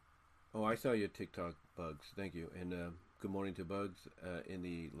 Oh, I saw your TikTok, Bugs. Thank you. And good morning to Bugs in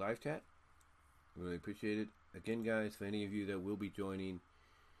the live chat. Really appreciate it. Again, guys, for any of you that will be joining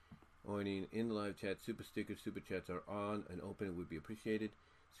in the live chat, super stickers, super chats are on and open. It would be appreciated.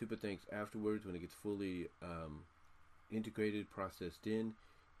 Super thanks afterwards when it gets fully integrated, processed in.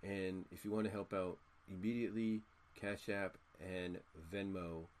 And if you want to help out immediately, Cash App and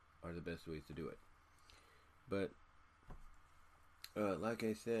Venmo are the best ways to do it. But like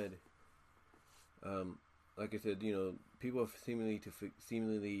I said, people are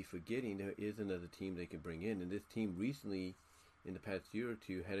seemingly forgetting there is another team they can bring in, and this team recently, in the past year or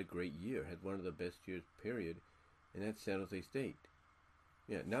two, had a great year, had one of the best years, period, and that's San Jose State.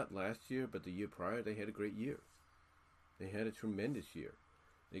 Yeah, not last year, but the year prior, they had a great year. They had a tremendous year.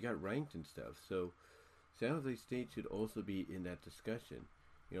 They got ranked and stuff, so San Jose State should also be in that discussion.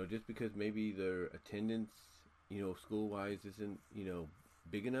 Just because maybe their attendance, school-wise isn't,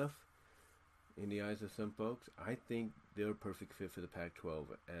 big enough in the eyes of some folks, I think they're a perfect fit for the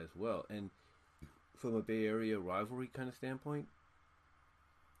Pac-12 as well. And from a Bay Area rivalry kind of standpoint,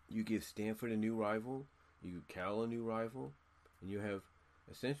 you give Stanford a new rival, you give Cal a new rival, and you have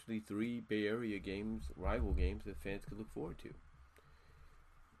essentially 3 Bay Area rival games that fans could look forward to.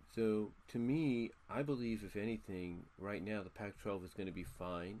 So, to me, I believe, if anything, right now the Pac-12 is going to be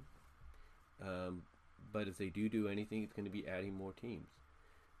fine. But if they do anything, it's going to be adding more teams.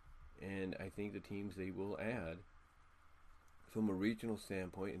 And I think the teams they will add, from a regional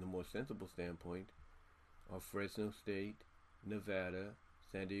standpoint and a more sensible standpoint, are Fresno State, Nevada,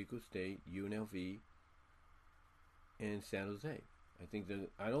 San Diego State, UNLV, and San Jose.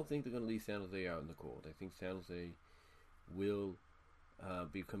 I don't think they're going to leave San Jose out in the cold. I think San Jose will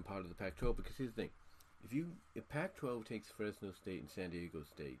become part of the Pac-12, because here's the thing: if Pac-12 takes Fresno State and San Diego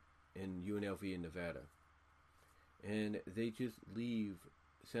State and UNLV and Nevada, and they just leave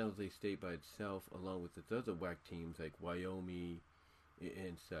San Jose State by itself, along with its other WAC teams like Wyoming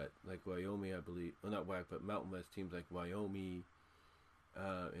and such, like Wyoming, I believe, well, not WAC, but Mountain West teams like Wyoming,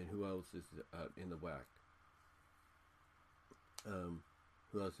 and who else is in the WAC?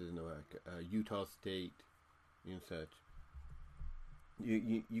 Who else is in the WAC? Utah State and such.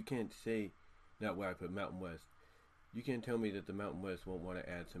 You can't say, not where I put Mountain West. You can't tell me that the Mountain West won't want to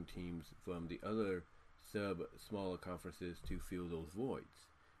add some teams from the other smaller conferences to fill those voids.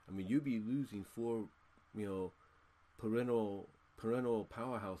 I mean, you'd be losing four, perennial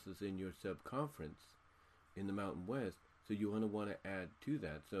powerhouses in your sub conference in the Mountain West. So you want to add to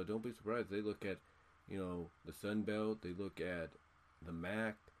that. So don't be surprised. They look at, the Sun Belt. They look at the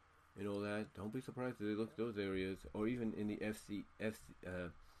MAC and all that. Don't be surprised if they look at those areas, or even in the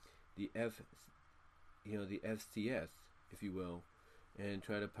the FCS, if you will, and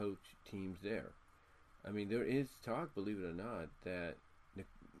try to poach teams there. I mean, there is talk, believe it or not, that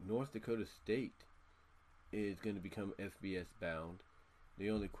North Dakota State is going to become FBS bound. The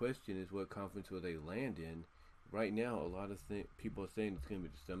only question is what conference will they land in. Right now, a lot of people are saying it's going to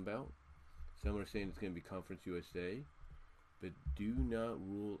be the Sun Belt. Some are saying it's going to be Conference USA. But do not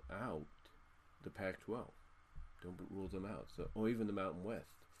rule out the Pac-12. Don't rule them out. So, or even the Mountain West.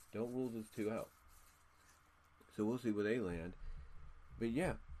 Don't rule those two out. So we'll see where they land. But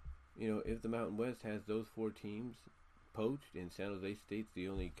yeah, if the Mountain West has those four teams poached, and San Jose State's the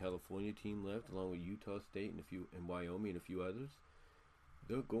only California team left, along with Utah State and Wyoming and a few others,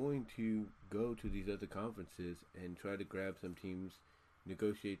 they're going to go to these other conferences and try to grab some teams,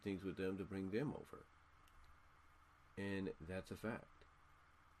 negotiate things with them to bring them over. And that's a fact.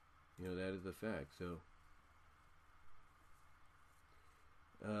 That is a fact. So,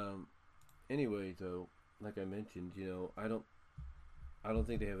 anyway, though, like I mentioned, I don't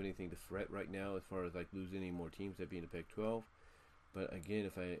think they have anything to threat right now as far as like losing any more teams, that being the Pac-12. But again,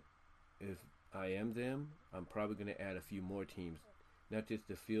 if I am them, I'm probably going to add a few more teams, not just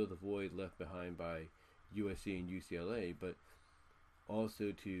to fill the void left behind by USC and UCLA, but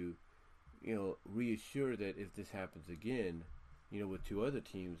also to reassure that if this happens again, with two other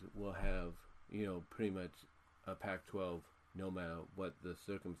teams, we'll have pretty much a Pac-12 no matter what the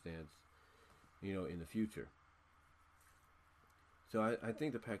circumstance, in the future. So I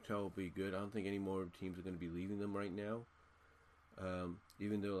think the Pac-12 will be good. I don't think any more teams are going to be leaving them right now.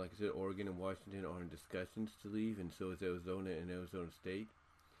 Even though, like I said, Oregon and Washington are in discussions to leave, and so is Arizona and Arizona State.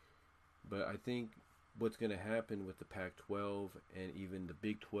 But I think what's going to happen with the Pac-12 and even the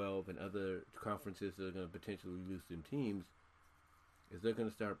Big 12 and other conferences that are going to potentially lose some teams is they're going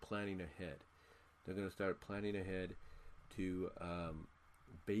to start planning ahead. They're going to start planning ahead to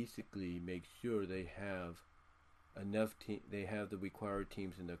basically make sure they have enough they have the required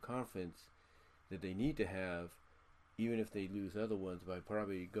teams in their conference that they need to have, even if they lose other ones, by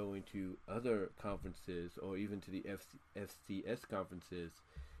probably going to other conferences or even to the FCS conferences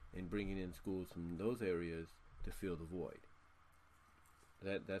and bringing in schools from those areas to fill the void.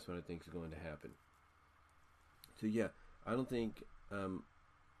 That's what I think is going to happen. So yeah, I don't think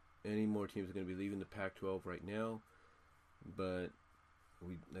any more teams are going to be leaving the Pac-12 right now, but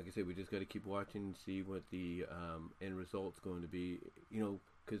like I said, we just got to keep watching and see what the end result's going to be.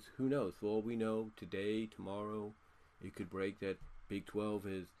 Because who knows? For all we know, today, tomorrow, it could break that Big 12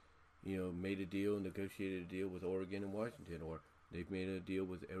 has, made a deal, negotiated a deal with Oregon and Washington, or they've made a deal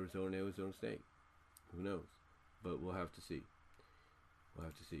with Arizona and Arizona State. Who knows? But we'll have to see.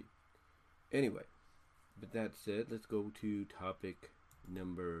 Anyway, with that said, let's go to topic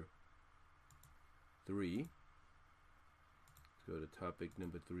number 3. Let's go to topic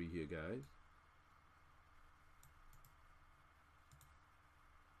number 3 here, guys.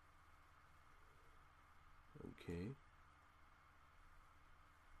 Okay.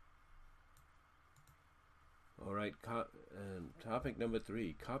 All right, topic number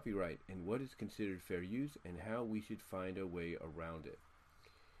 3, copyright and what is considered fair use and how we should find a way around it.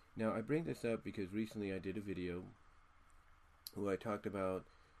 Now, I bring this up because recently I did a video where I talked about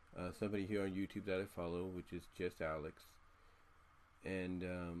somebody here on YouTube that I follow, which is Just Alex. And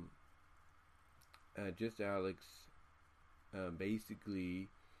Just Alex basically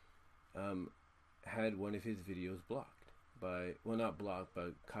had one of his videos blocked by, well, not blocked,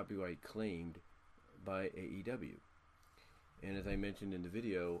 but copyright claimed by AEW. And as I mentioned in the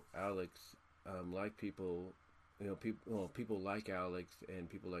video, Alex, like people, people like Alex and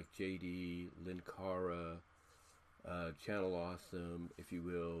people like JD, Lynn Cara, Channel Awesome, if you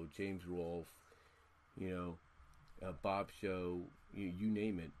will, James Rolfe, Bob Show, you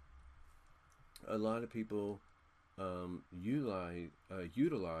name it. A lot of people utilize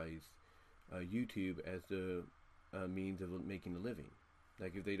YouTube as the means of making a living.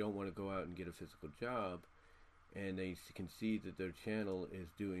 Like if they don't want to go out and get a physical job, and they can see that their channel is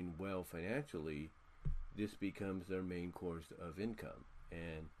doing well financially, this becomes their main course of income,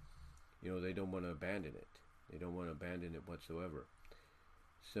 and they don't want to abandon it. They don't want to abandon it whatsoever.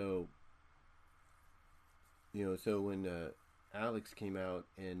 So so when Alex came out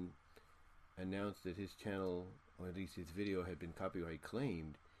and announced that his channel, or at least his video, had been copyright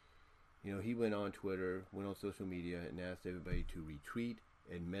claimed, he went on Twitter, went on social media, and asked everybody to retweet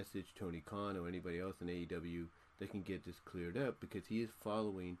and message Tony Khan or anybody else in AEW that can get this cleared up, because he is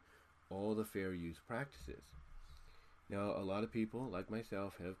following all the fair use practices. Now, a lot of people, like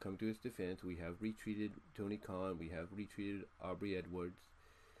myself, have come to his defense. We have retweeted Tony Khan. We have retweeted Aubrey Edwards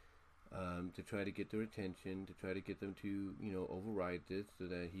to try to get their attention, to try to get them to, override this so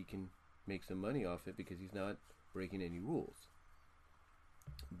that he can make some money off it, because he's not breaking any rules.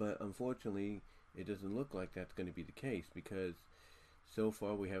 But unfortunately, it doesn't look like that's going to be the case, because so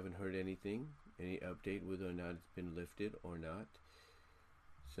far we haven't heard anything, any update whether or not it's been lifted or not.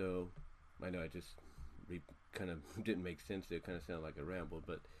 So, I know I just kind of didn't make sense there. It kind of sounded like a ramble,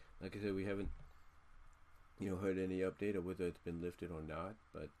 but like I said, we haven't heard any update of whether it's been lifted or not.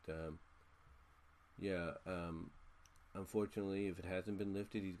 But unfortunately, if it hasn't been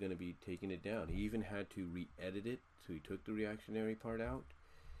lifted, he's going to be taking it down. He even had to re-edit it, so he took the reactionary part out.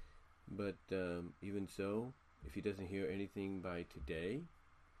 But even so, if he doesn't hear anything by today,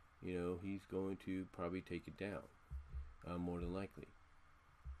 he's going to probably take it down, more than likely.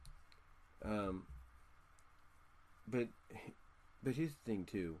 But here's the thing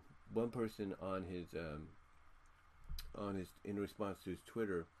too. One person on his in response to his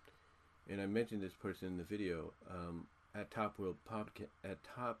Twitter, and I mentioned this person in the video, at Top Rope Podcast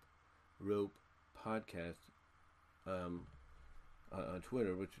on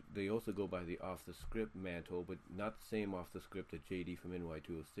Twitter, which they also go by the Off the Script mantle, but not the same Off the Script that JD from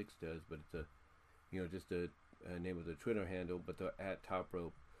NY206 does, but it's just the name of the Twitter handle, but the at Top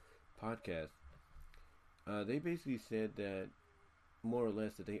Rope Podcast. They basically said that, more or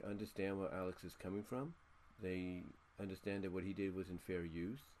less, that they understand where Alex is coming from. They understand that what he did was in fair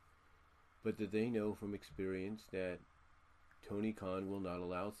use, but that they know from experience that Tony Khan will not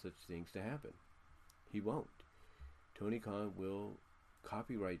allow such things to happen. He won't. Tony Khan will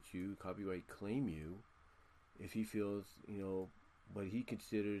copyright claim you, if he feels, what he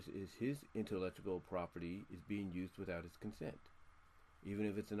considers is his intellectual property is being used without his consent, even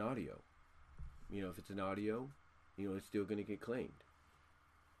if it's an audio. If it's an audio, it's still going to get claimed.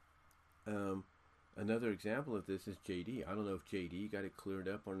 Another example of this is JD. I don't know if JD got it cleared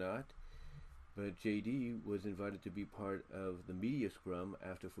up or not, but JD was invited to be part of the media scrum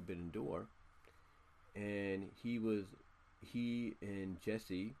after Forbidden Door, and he and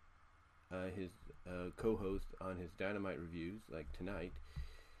Jesse, his co-host on his Dynamite reviews, like tonight,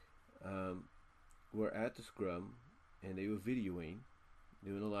 were at the scrum, and they were videoing.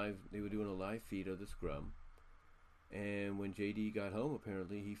 They were doing a live feed of the scrum, and when JD got home,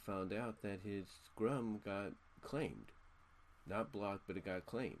 apparently he found out that his scrum got claimed, not blocked, but it got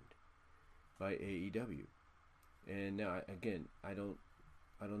claimed by AEW. And now, again, I don't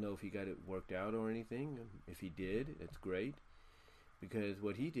know if he got it worked out or anything. If he did, it's great, because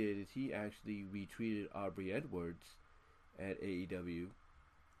what he did is he actually retweeted Aubrey Edwards at AEW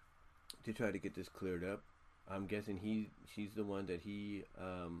to try to get this cleared up. I'm guessing she's the one that he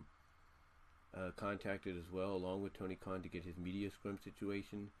contacted as well, along with Tony Khan, to get his media scrum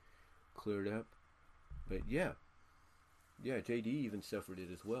situation cleared up. But yeah, JD even suffered it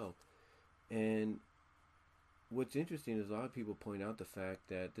as well. And what's interesting is a lot of people point out the fact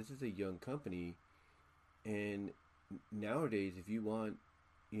that this is a young company, and nowadays, if you want,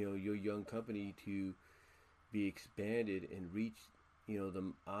 your young company to be expanded and reach, the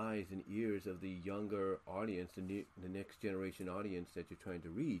eyes and ears of the younger audience, the next generation audience that you're trying to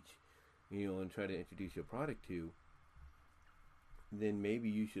reach, and try to introduce your product to, then maybe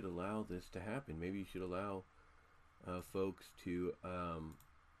you should allow this to happen. Maybe you should allow folks to,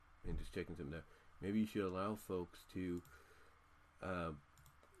 and just checking something there, maybe you should allow folks to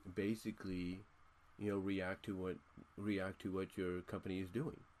basically, react to what your company is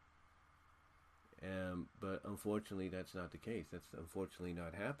doing. But unfortunately, that's not the case. That's unfortunately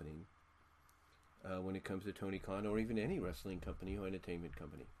not happening when it comes to Tony Khan, or even any wrestling company or entertainment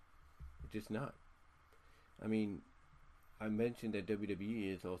company. It's just not. I mean, I mentioned that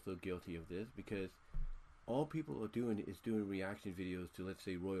WWE is also guilty of this, because all people are doing is doing reaction videos to, let's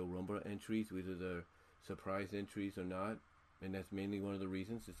say, Royal Rumble entries, whether they're surprise entries or not, and that's mainly one of the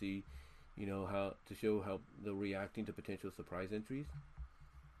reasons, to see, how to show how they're reacting to potential surprise entries.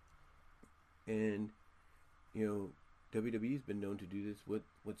 And WWE's been known to do this with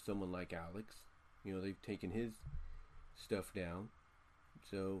someone like Alex. They've taken his stuff down.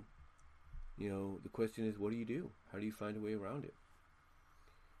 So, the question is, what do you do? How do you find a way around it?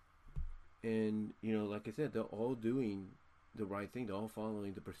 And, like I said, they're all doing the right thing. They're all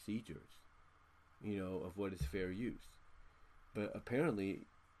following the procedures, of what is fair use. But apparently,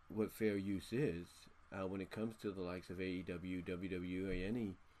 what fair use is when it comes to the likes of AEW, WWE,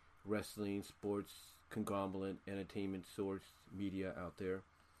 any wrestling, sports, conglomerate, entertainment source media out there.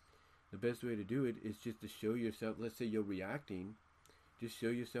 The best way to do it is just to show yourself. Let's say you're reacting, just show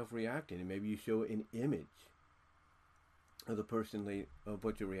yourself reacting, and maybe you show an image of the person of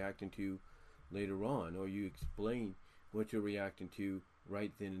what you're reacting to later on, or you explain what you're reacting to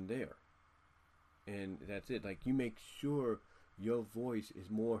right then and there, and that's it. Like, you make sure your voice is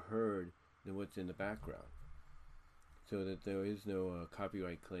more heard than what's in the background, so that there is no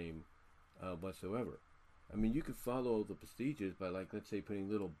copyright claim whatsoever. I mean, you could follow the procedures by, like, let's say putting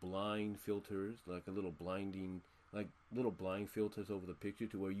little blind filters, like a little blinding, like little blind filters over the picture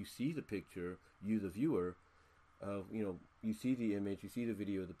to where you see the picture, you the viewer, of, you see the image, you see the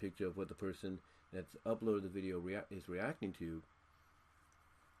video, the picture of what the person that's uploaded the video is reacting to.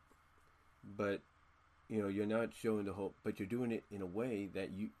 But, you're not showing the whole, but you're doing it in a way that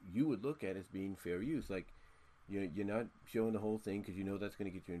you would look at as being fair use. Like, you're not showing the whole thing because that's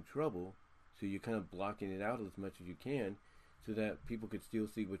going to get you in trouble. So you're kind of blocking it out as much as you can so that people could still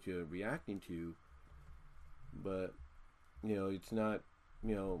see what you're reacting to. But, it's not,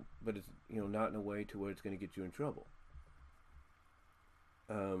 but it's, not in a way to where it's going to get you in trouble.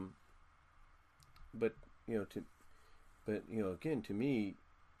 But again, to me,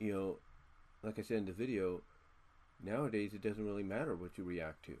 like I said in the video, nowadays it doesn't really matter what you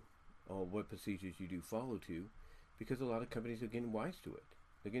react to or what procedures you do follow to, because a lot of companies are getting wise to it.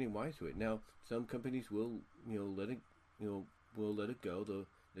 They're getting wise to it. Now, some companies will, let it, will let it go. They'll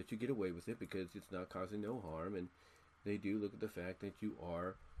let you get away with it because it's not causing no harm, and they do look at the fact that you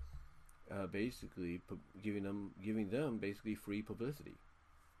are basically giving them basically free publicity.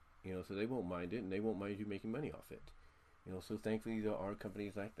 So they won't mind it, and they won't mind you making money off it. So thankfully there are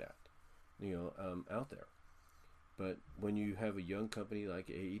companies like that, out there. But when you have a young company like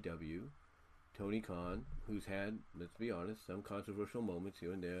AEW, Tony Khan, who's had, let's be honest, some controversial moments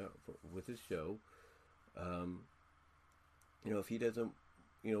here and there with his show, if he doesn't,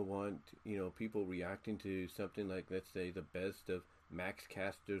 want, people reacting to something like, let's say, the best of Max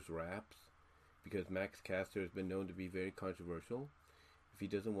Caster's raps, because Max Caster has been known to be very controversial. If he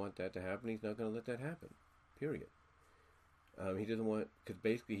doesn't want that to happen, he's not going to let that happen, period. He doesn't want, because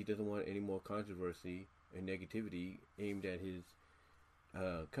basically he doesn't want any more controversy and negativity aimed at his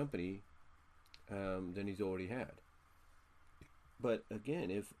company than he's already had. But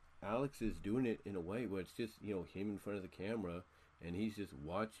again, if Alex is doing it in a way where it's just, him in front of the camera and he's just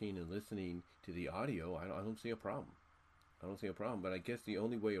watching and listening to the audio, I don't see a problem. I don't see a problem. But I guess the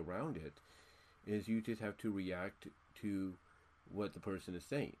only way around it is you just have to react to what the person is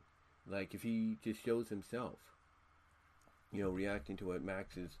saying. Like, if he just shows himself, reacting to what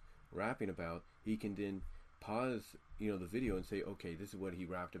Max is rapping about, he can then pause, the video and say, okay, this is what he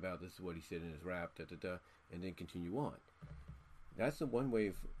rapped about, this is what he said in his rap, and then continue on. That's the one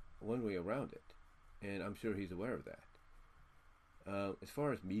way around it, and I'm sure he's aware of that. As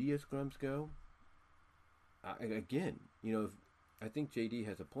far as media scrums go, I think JD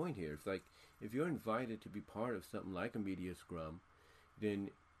has a point here. It's like, if you're invited to be part of something like a media scrum, then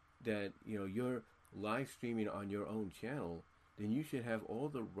that, you're live streaming on your own channel, then you should have all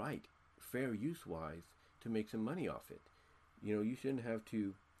the right, fair use wise, to make some money off it. You shouldn't have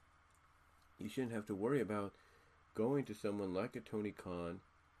to worry about going to someone like a Tony Khan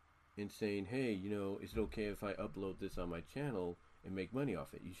and saying, hey, is it okay if I upload this on my channel and make money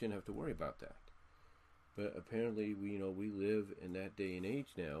off it? You shouldn't have to worry about that. But apparently, we live in that day and age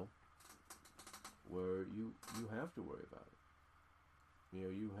now where you have to worry about it.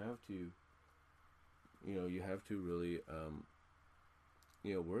 You have to really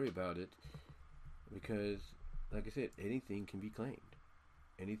worry about it, because, like I said, anything can be claimed.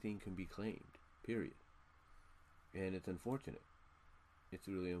 Anything can be claimed, period. And it's unfortunate. It's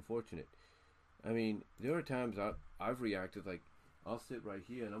really unfortunate. I mean, there are times I've reacted, like, I'll sit right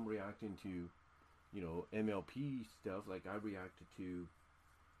here and I'm reacting to, MLP stuff. Like, I reacted to,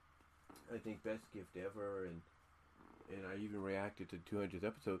 I think, Best Gift Ever, and I even reacted to 200th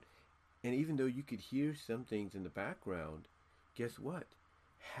episode. And even though you could hear some things in the background, guess what?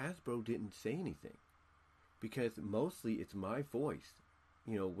 Hasbro didn't say anything, because mostly it's my voice,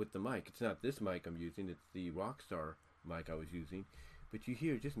 with the mic. It's not this mic I'm using, it's the Rockstar mic I was using, but you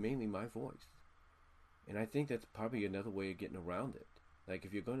hear just mainly my voice. And I think that's probably another way of getting around it. Like,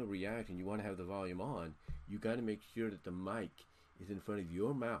 if you're going to react and you want to have the volume on, you got to make sure that the mic is in front of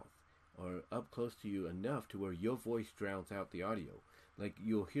your mouth or up close to you enough to where your voice drowns out the audio. Like,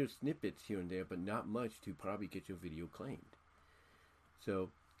 you'll hear snippets here and there, but not much to probably get your video claimed. So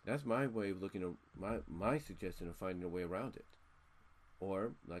that's my way of looking at my suggestion of finding a way around it.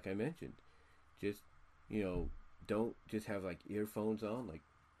 Or, like I mentioned, just, don't just have like earphones on, like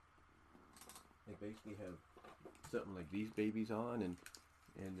basically have something like these babies on, and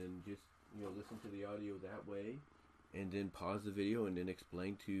then just, listen to the audio that way, and then pause the video and then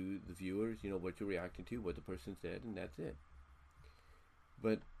explain to the viewers, what you're reacting to, what the person said, and that's it.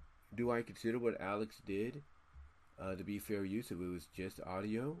 But do I consider what Alex did to be fair use if it was just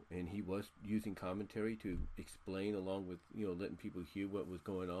audio and he was using commentary to explain along with, letting people hear what was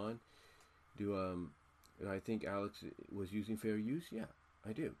going on? Do I think Alex was using fair use? Yeah,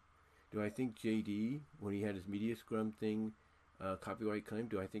 I do. Do I think JD, when he had his Media Scrum thing, copyright claim,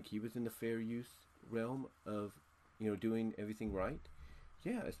 do I think he was in the fair use realm of, doing everything right?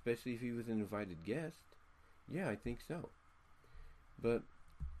 Yeah, especially if he was an invited guest. Yeah, I think so. But,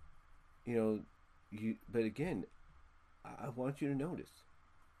 but again, I want you to notice.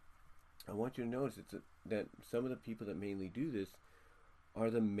 I want you to notice that some of the people that mainly do this are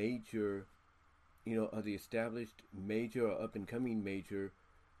the major, are the established major or up and coming major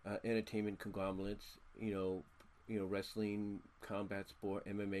entertainment conglomerates, wrestling, combat sport,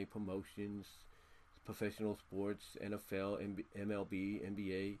 MMA promotions, professional sports, NFL, MLB,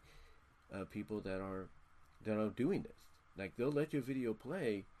 NBA, people that are doing this. Like, they'll let your video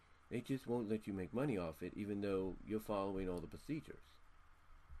play, they just won't let you make money off it, even though you're following all the procedures.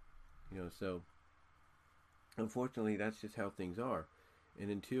 So unfortunately, that's just how things are. And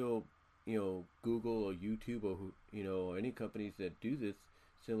until Google or YouTube or any companies that do this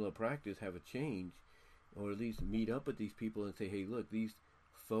similar practice have a change, or at least meet up with these people and say, hey, look, these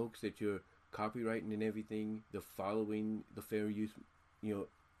folks that you're copyrighting and everything, they're following the fair use,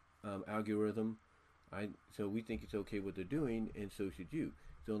 algorithm. So we think it's okay what they're doing, and so should you.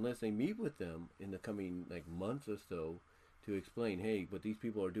 So unless they meet with them in the coming months or so to explain, hey, what these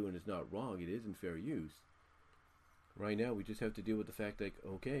people are doing is not wrong, it isn't fair use. Right now, we just have to deal with the fact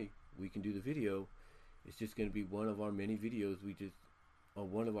okay, we can do the video. It's just going to be one of our many videos. Or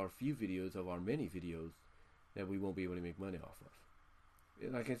one of our few videos of our many videos that we won't be able to make money off of.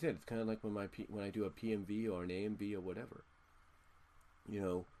 Like I said, it's kind of like when I do a PMV or an AMV or whatever.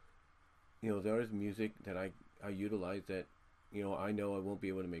 There is music that I utilize that, I know I won't be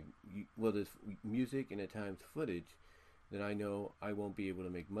able to make. Well, there's music and at times footage that I know I won't be able to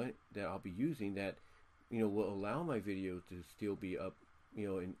make money, that I'll be using, that, will allow my video to still be up,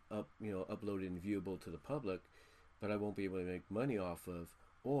 uploaded and viewable to the public, but I won't be able to make money off of,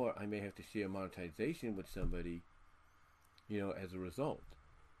 or I may have to share monetization with somebody, as a result.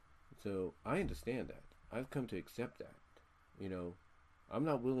 So I understand that. I've come to accept that. I'm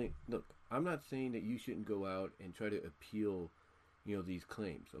not willing. Look, I'm not saying that you shouldn't go out and try to appeal, these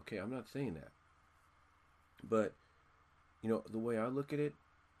claims. Okay, I'm not saying that. But, the way I look at it,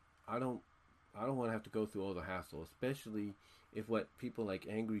 I don't want to have to go through all the hassle, especially if what people like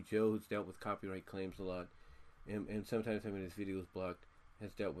Angry Joe, who's dealt with copyright claims a lot, and sometimes having his videos blocked,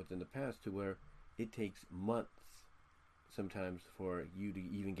 has dealt with in the past, to where it takes months sometimes for you to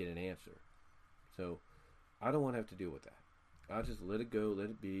even get an answer. So I don't want to have to deal with that. I'll just let it go, let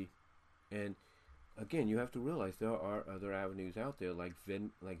it be. And again, you have to realize there are other avenues out there like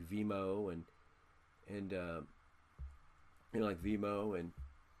Vimeo and like Vimeo and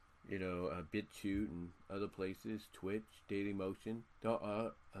BitChute and other places, Twitch, Dailymotion. There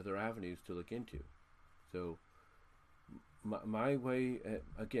are other avenues to look into. So my way,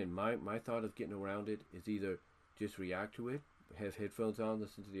 again, my thought of getting around it is either just react to it, have headphones on,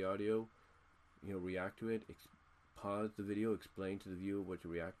 listen to the audio, react to it, pause the video, explain to the viewer what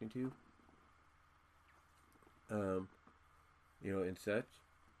you're reacting to, and such,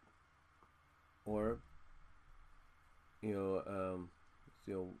 or what's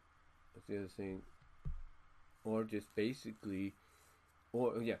the other thing, or just basically,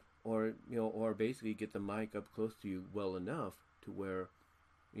 or basically get the mic up close to you well enough to where,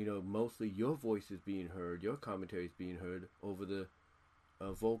 mostly your voice is being heard, your commentary is being heard over the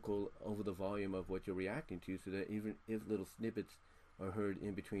over the volume of what you're reacting to, so that even if little snippets are heard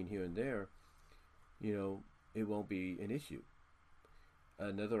in between here and there, it won't be an issue.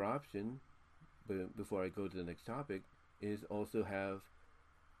 Another option, before I go to the next topic, is also have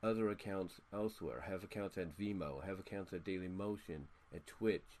other accounts elsewhere. Have accounts at Vimeo, have accounts at Dailymotion, at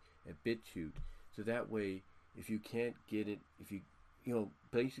Twitch, at BitChute. So that way, if you can't get it, if you,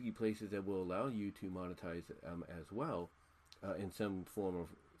 basically places that will allow you to monetize as well, in some form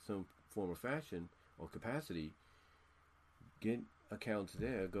of fashion or capacity, get accounts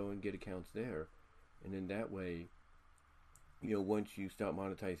there. Go and get accounts there, and then that way, once you start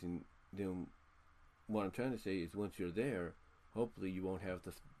monetizing them, what I'm trying to say is once you're there, hopefully you won't have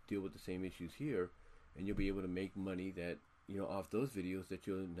to deal with the same issues here, and you'll be able to make money that off those videos that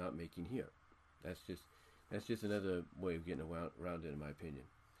you're not making here. That's just another way of getting around it, in my opinion.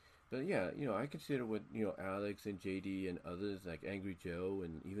 But yeah, I consider what Alex and JD and others like Angry Joe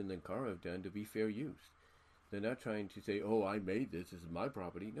and even Linkara have done to be fair use. They're not trying to say, "Oh, I made this. This is my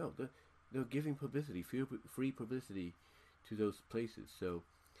property." No, they're giving publicity, free publicity, to those places. So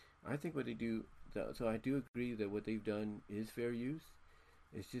I think what they do. So I do agree that what they've done is fair use.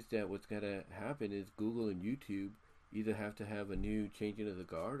 It's just that what's got to happen is Google and YouTube either have to have a new changing of the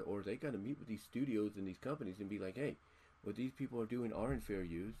guard, or they got to meet with these studios and these companies and be like, "Hey, what these people are doing aren't fair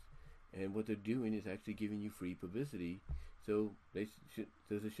use, and what they're doing is actually giving you free publicity. So there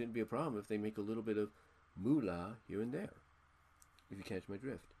shouldn't be a problem if they make a little bit of moolah here and there." If you catch my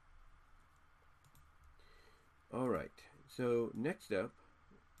drift. All right. So next up,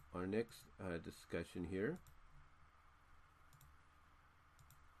 our next discussion here.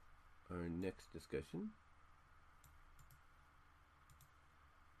 Our next discussion.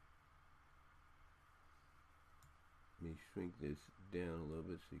 Let me shrink this down a little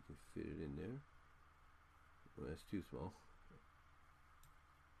bit so you can fit it in there. Well, that's too small.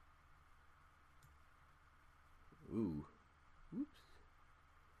 Ooh. Oops.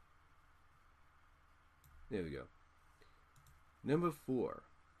 There we go. Number 4.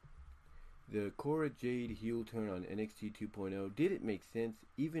 The Cora Jade heel turn on NXT 2.0. Did it make sense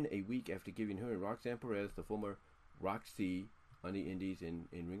even a week after giving her and Roxanne Perez, the former Roxy, on the Indies in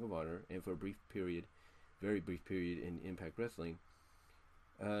Ring of Honor, and for a brief period, very brief period in Impact Wrestling?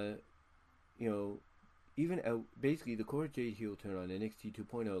 Basically the Cora Jade heel turn on NXT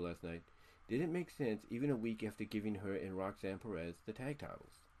 2.0 last night didn't make sense even a week after giving her and Roxanne Perez the tag titles.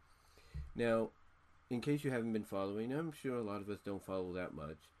 Now, in case you haven't been following, I'm sure a lot of us don't follow that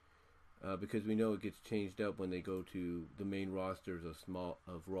much. Because we know it gets changed up when they go to the main rosters of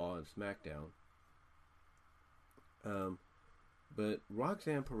Raw and SmackDown. But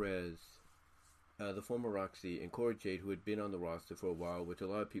Roxanne Perez, the former Roxy, and Cora Jade, who had been on the roster for a while, which a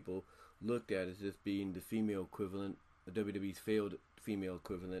lot of people looked at as just being the female equivalent, WWE's failed female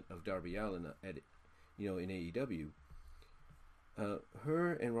equivalent of Darby Allin in AEW.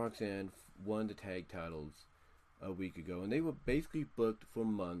 Her and Roxanne won the tag titles a week ago, and they were basically booked for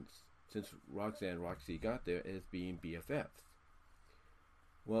months since Roxy got there as being BFFs.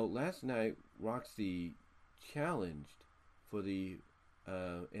 Well, last night Roxy challenged for the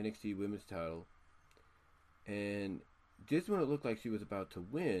NXT Women's title, and just when it looked like she was about to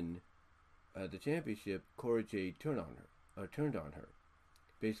win the championship, Cora Jade turned on her,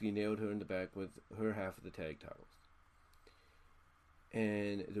 basically nailed her in the back with her half of the tag titles.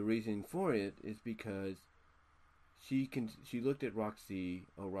 And the reason for it is because she looked at Roxanne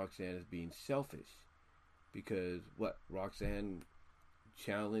as being selfish, because Roxanne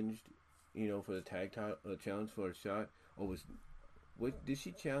challenged, for the tag title, challenge for a shot, or did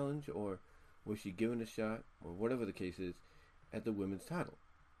she challenge, or was she given a shot, or whatever the case is, at the women's title?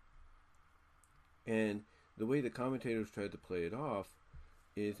 And the way the commentators tried to play it off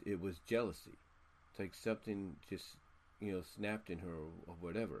is it was jealousy. It's like something just snapped in her or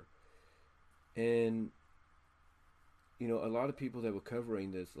whatever. And a lot of people that were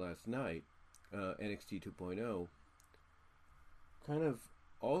covering this last night, NXT 2.0, kind of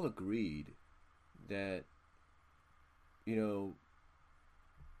all agreed that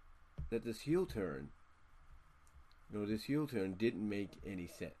that this heel turn didn't make any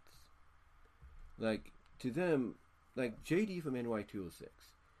sense. Like, to them, like JD from NY206,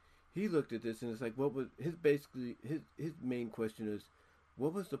 he looked at this and it's like, what was his main question is,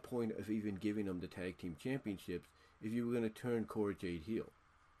 what was the point of even giving them the tag team championships if you were going to turn Cora Jade heel?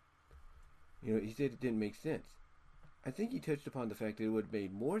 He said it didn't make sense. I think he touched upon the fact that it would have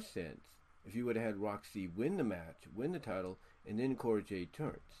made more sense if you would have had Roxy win the match, win the title, and then Cora Jade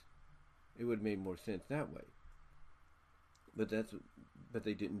turns. It would have made more sense that way. But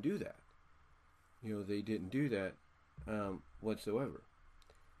they didn't do that. They didn't do that whatsoever.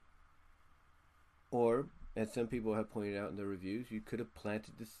 Or, as some people have pointed out in their reviews, you could have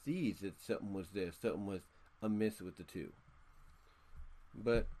planted the seeds that something was there, something was amiss with the two.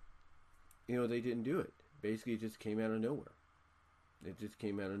 But, they didn't do it. Basically, it just came out of nowhere.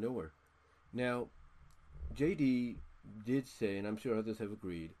 Now, JD did say, and I'm sure others have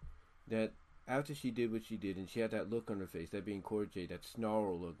agreed, that after she did what she did, and she had that look on her face, that being Cora Jade, that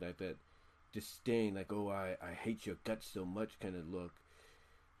snarl look, that disdain, like, oh, I hate your guts so much kind of look,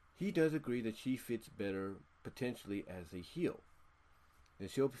 he does agree that she fits better, potentially, as a heel. That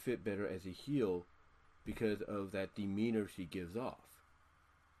she'll fit better as a heel because of that demeanor she gives off.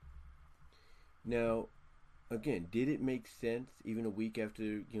 Now, again, did it make sense even a week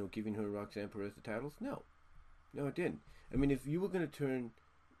after, giving her Roxanne Perez the titles? No. No, it didn't. I mean, if you were going to turn,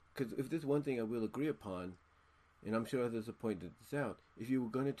 because if there's one thing I will agree upon, and I'm sure others have pointed this out, if you were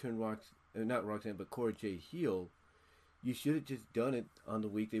going to turn not Roxanne, but Cora Jade heel, you should have just done it on the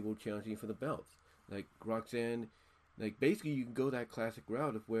week they were challenging for the belts. Like Roxanne, like basically you can go that classic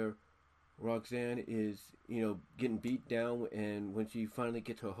route of where Roxanne is, getting beat down, and when she finally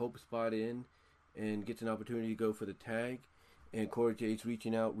gets her hope spot in and gets an opportunity to go for the tag, and Cora Jade's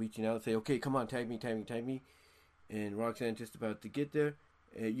reaching out, say, okay, come on, tag me, and Roxanne just about to get there,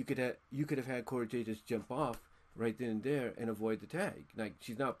 you could have had Cora Jade just jump off right then and there and avoid the tag. Like,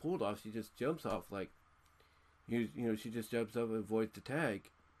 she's not pulled off, she just jumps off, like, she just jumps up and avoids the tag,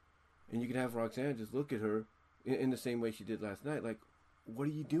 and you can have Roxanne just look at her in the same way she did last night, like, what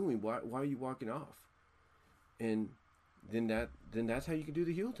are you doing? Why are you walking off? And then that's how you can do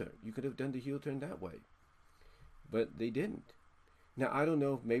the heel turn. You could have done the heel turn that way, but they didn't. Now I don't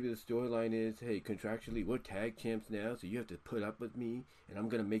know if maybe the storyline is, hey, contractually we're tag champs now, so you have to put up with me, and I'm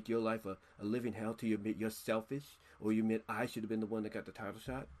gonna make your life a living hell till you admit you're selfish, or you admit I should have been the one that got the title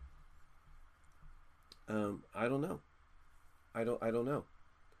shot. I don't know. I don't know.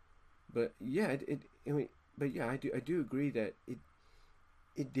 But yeah, I do agree that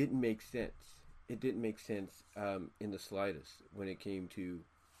it didn't make sense. It didn't make sense in the slightest when it came to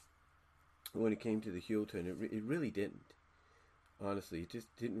the heel turn. It really didn't. Honestly, it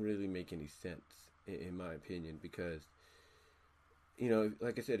just didn't really make any sense in my opinion, because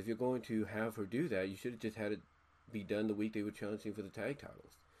like I said, if you're going to have her do that, you should have just had it be done the week they were challenging for the tag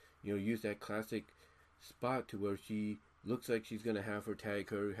titles. Use that classic spot to where she looks like she's going to have her tag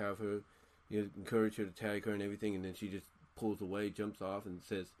her, have her, encourage her to tag her and everything, and then she just pulls away, jumps off, and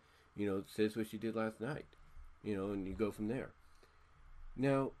says what she did last night, and you go from there.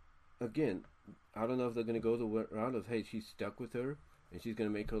 Now, again, I don't know if they're going to go the route of, hey, she's stuck with her, and she's going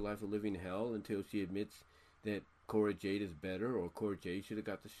to make her life a living hell until she admits that Cora Jade is better, or Cora Jade should have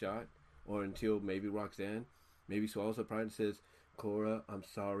got the shot, or until maybe Roxanne maybe swallows her pride and says, Cora, I'm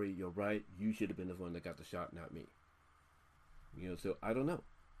sorry, you're right, you should have been the one that got the shot, not me. So I don't know.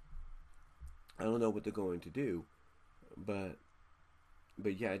 I don't know what they're going to do, but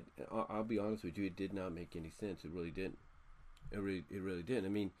yeah, I'll be honest with you, it did not make any sense. It really didn't. It really didn't. I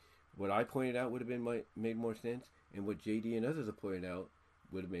mean, what I pointed out would have made more sense, and what JD and others have pointed out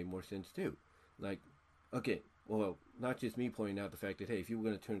would have made more sense too. Like, okay, well, not just me pointing out the fact that, hey, if you were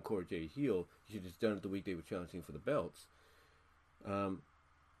going to turn Cora Jade heel, you should have just done it the week they were challenging for the belts. To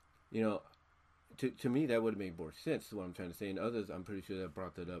me, that would have made more sense to what I'm trying to say, and others, I'm pretty sure that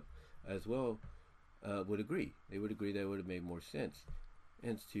brought that up as well, would agree. They would agree that it would have made more sense,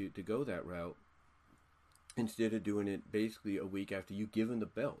 and to go that route instead of doing it basically a week after you give them the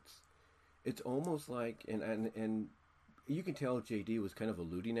belts. It's almost like, and you can tell JD was kind of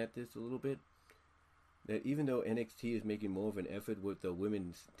alluding at this a little bit, that even though NXT is making more of an effort with the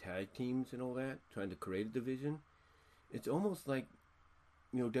women's tag teams and all that, trying to create a division, it's almost like,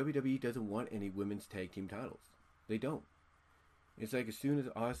 WWE doesn't want any women's tag team titles. They don't. It's like as soon as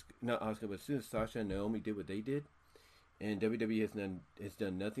Sasha and Naomi did what they did, and WWE has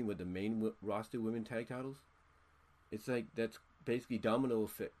done nothing with the main roster women tag titles, it's like that's basically domino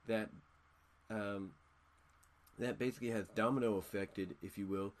effect. That basically has domino affected, if you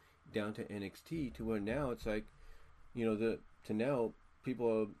will, down to NXT, to where now it's like, now people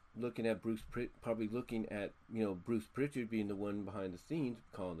are looking at probably looking at Bruce Pritchard being the one behind the scenes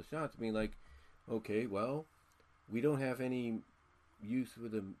calling the shots, being like, okay, well, we don't have any use for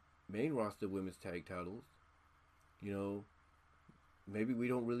the main roster women's tag titles. Maybe we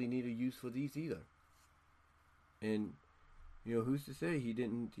don't really need a use for these either. And who's to say he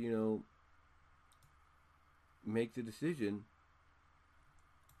didn't make the decision.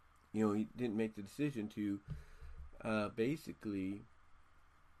 He didn't make the decision to basically,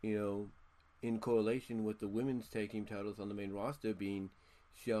 in correlation with the women's tag team titles on the main roster being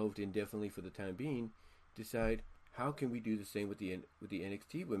shelved indefinitely for the time being, decide, how can we do the same with the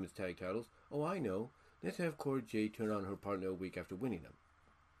NXT women's tag titles? Oh, I know. Let's have Cora Jade turn on her partner a week after winning them.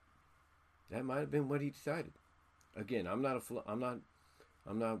 That might have been what he decided. Again, I'm not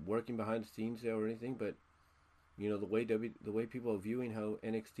working behind the scenes there or anything, but the way people are viewing how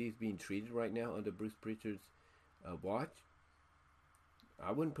NXT is being treated right now under Bruce Pritchard's watch,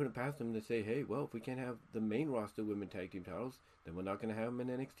 I wouldn't put it past them to say, hey, well, if we can't have the main roster women tag team titles, then we're not going to have them in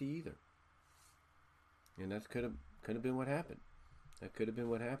NXT either. And that could have been what happened. That could have been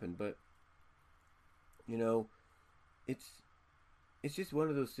what happened. But it's just one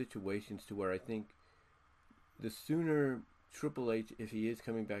of those situations to where I think the sooner Triple H, if he is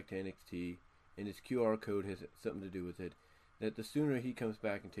coming back to NXT, and his QR code has something to do with it, that the sooner he comes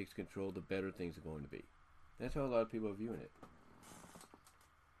back and takes control, the better things are going to be. That's how a lot of people are viewing it.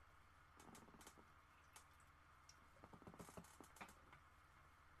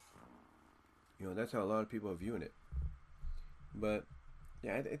 That's how a lot of people are viewing it. But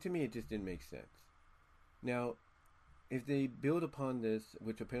yeah, to me, it just didn't make sense. Now, if they build upon this,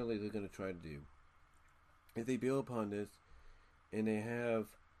 which apparently they're going to try to do, if they build upon this and they have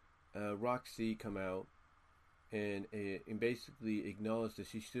Roxy come out and basically acknowledge that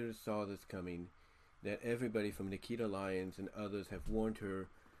she should have saw this coming, that everybody from Nikita Lyons and others have warned her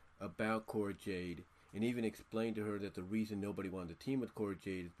about Cora Jade, and even explained to her that the reason nobody wanted to team with Cora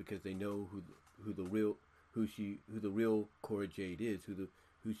Jade is because they know who the real Cora Jade is, who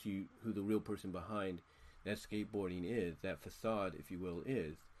the real person behind that skateboarding is, that facade, if you will,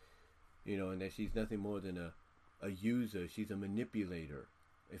 is, and that she's nothing more than a user. She's a manipulator,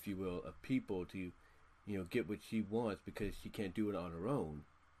 if you will, of people to, get what she wants because she can't do it on her own.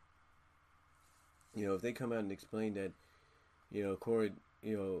 If they come out and explain that, Cora,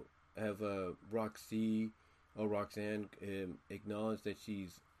 have Roxy or Roxanne acknowledge that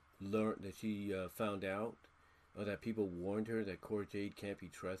she's learned, that she found out, or that people warned her that Cora Jade can't be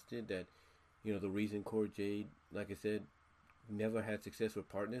trusted, that, the reason Cora Jade, like I said, never had success with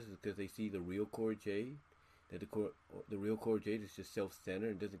partners is because they see the real Cora Jade, that the real Cora Jade is just self-centered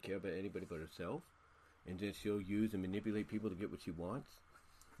and doesn't care about anybody but herself, and then she'll use and manipulate people to get what she wants.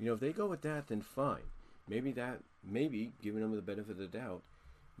 If they go with that, then fine. Maybe giving them the benefit of the doubt,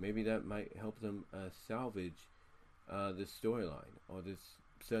 maybe that might help them salvage this storyline or this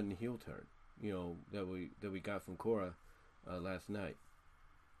sudden heel turn, that we got from Cora last night.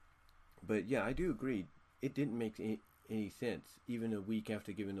 But yeah, I do agree. It didn't make any sense, even a week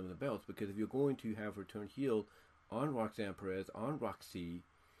after giving them the belts, because if you're going to have her turn heel on Roxanne Perez, on Roxy,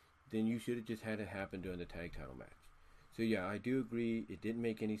 then you should have just had it happen during the tag title match. So yeah, I do agree. It didn't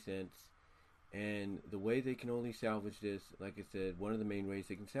make any sense. And the way they can only salvage this, like I said, one of the main ways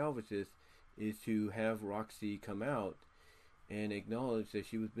they can salvage this is to have Roxy come out and acknowledge that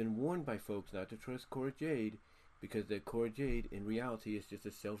she was been warned by folks not to trust Cora Jade, because that Cora Jade in reality is just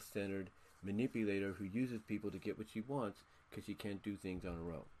a self-centered manipulator who uses people to get what she wants because she can't do things on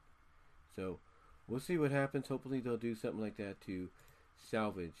her own. So we'll see what happens. Hopefully they'll do something like that to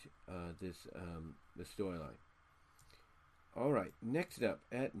salvage the storyline. All right, next up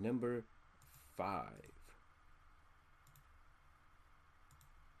at number 5.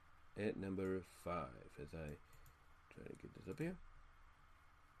 At number 5, as I try to get this up here.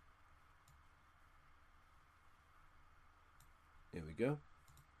 There we go.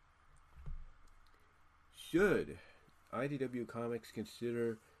 Should IDW Comics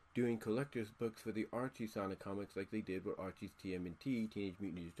consider doing collector's books for the Archie Sonic comics like they did with Archie's TMNT, Teenage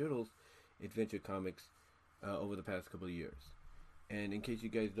Mutant Ninja Turtles, Adventure Comics over the past couple of years? And in case you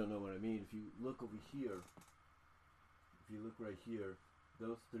guys don't know what I mean, if you look over here, if you look right here,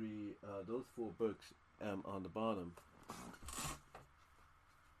 those 4 books on the bottom,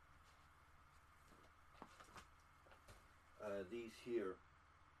 these here,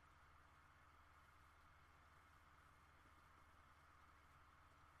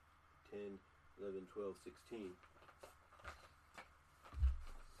 (10, 11, 12, 16).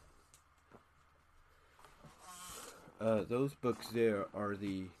 Those books there are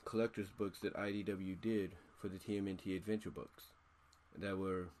the collector's books that IDW did for the TMNT Adventure books that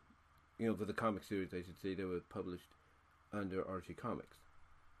were, for the comic series, I should say, that were published under Archie Comics.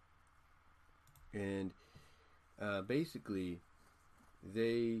 And basically,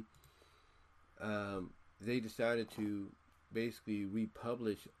 they decided to basically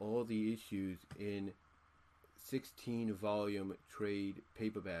republish all the issues in 16-volume trade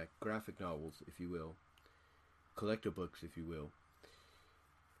paperback graphic novels, if you will, collector books, if you will.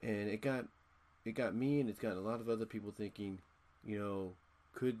 And it got me, and it's got a lot of other people thinking,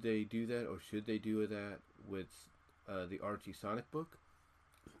 could they do that, or should they do that with the Archie Sonic book?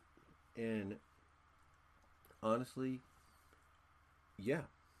 And honestly, yeah,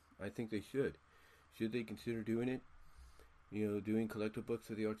 I think they should. Should they consider doing it? Doing collector books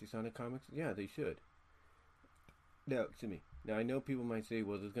for the Archie Sonic comics? Yeah, they should. Now, excuse me. Now, I know people might say,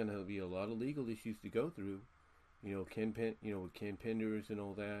 well, there's going to be a lot of legal issues to go through. With Ken Penders and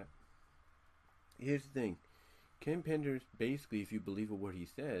all that. Here's the thing. Ken Penders, basically, if you believe what he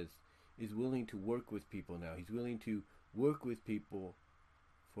says, is willing to work with people now. He's willing to work with people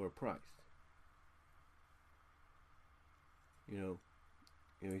for a price.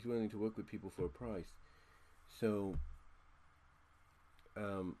 He's willing to work with people for a price. So,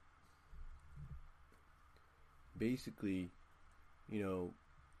 basically,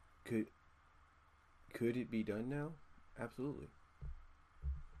 could it be done now? Absolutely.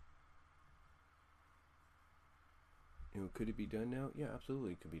 Could it be done now? Yeah,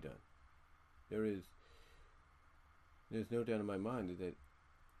 absolutely, it could be done. There's no doubt in my mind that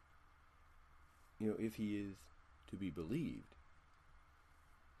if he is to be believed,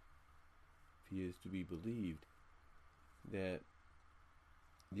 that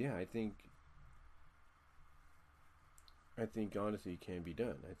yeah, I think honestly it can be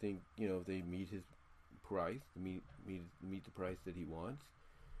done. I think if they meet his price, meet the price that he wants,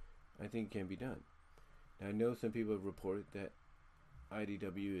 I think it can be done. Now, I know some people have reported that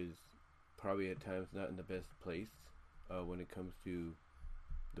IDW is probably at times not in the best place when it comes to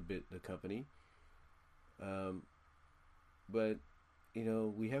the company, but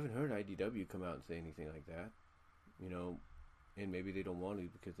we haven't heard IDW come out and say anything like that. And maybe they don't want to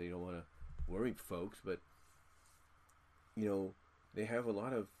because they don't want to worry folks, but they have a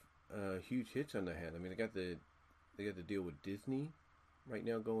lot of huge hits on their hand. I mean, they got the deal with Disney right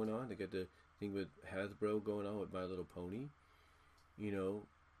now going on. They got the thing with Hasbro going on with My Little Pony.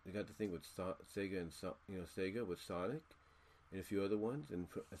 They got the thing with Sega and Sega with Sonic and a few other ones, and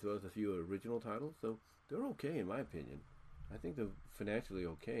as well as a few original titles. So they're okay in my opinion. I think they're financially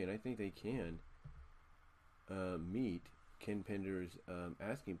okay, and I think they can meet Ken Pender's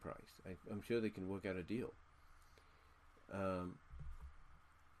asking price. I'm sure they can work out a deal.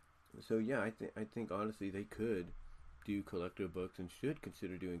 So yeah, I think honestly they could do collector books and should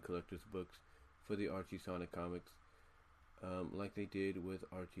consider doing collector's books for the Archie Sonic comics, like they did with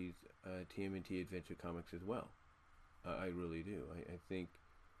Archie's TMNT Adventure comics as well. I really do.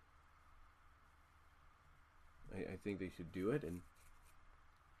 I think they should do it and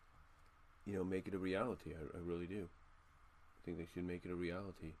make it a reality. I really do. I think they should make it a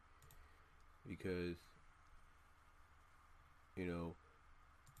reality because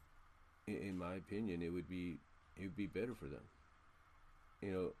in my opinion, it would be better for them.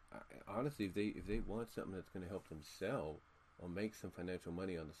 Honestly, if they want something that's going to help them sell or make some financial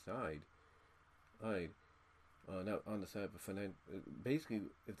money on the side, not on the side, but basically,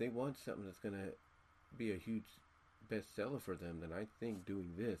 if they want something that's going to be a huge bestseller for them, then I think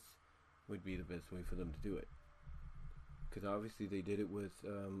doing this would be the best way for them to do it. Because obviously they did it with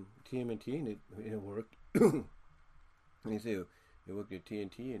TMNT and it worked. And you say it worked with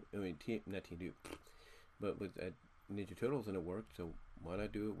TNT and not TNT, but with Ninja Turtles and it worked. So why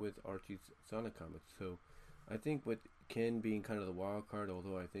not do it with Archie's Sonic comics? So I think with Ken being kind of the wild card,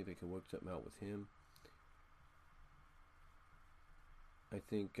 although I think they can work something out with him, I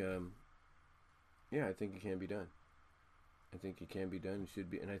think I think it can be done. I think it can be done and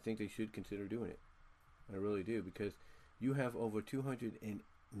should be, and I think they should consider doing it. I really do, because you have over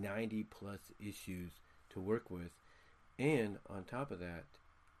 290 plus issues to work with, and on top of that,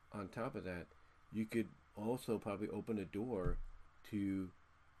 you could also probably open a door to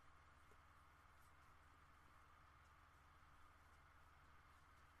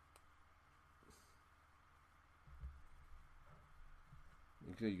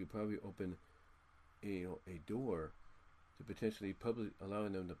you could probably open a door to potentially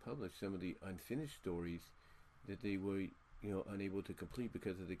allowing them to publish some of the unfinished stories that they were unable to complete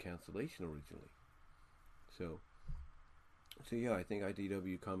because of the cancellation originally. So yeah, I think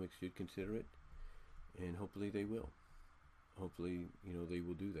IDW Comics should consider it, and hopefully they will. Hopefully they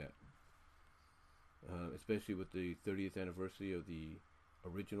will do that, especially with the 30th anniversary of the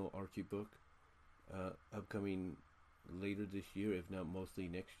original Archie book upcoming later this year, if not mostly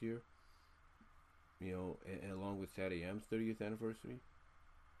next year. Along with SatAM's 30th anniversary.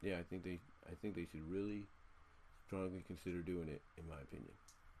 Yeah, I think they should really strongly consider doing it, in my opinion.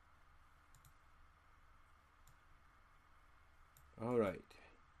 All right.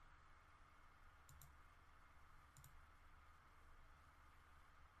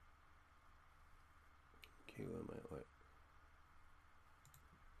 Okay, what?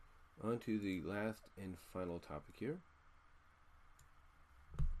 On to the last and final topic here.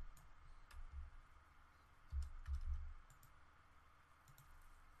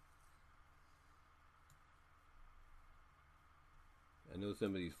 I know some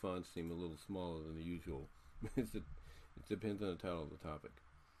of these fonts seem a little smaller than the usual. It depends on the title of the topic.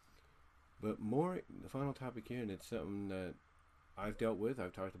 But the final topic here, and it's something that I've dealt with,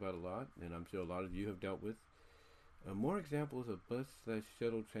 I've talked about a lot, and I'm sure a lot of you have dealt with. More examples of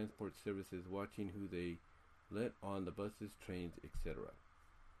bus/shuttle transport services watching who they let on the buses, trains, etc.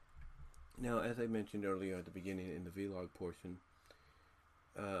 Now, as I mentioned earlier at the beginning in the vlog portion,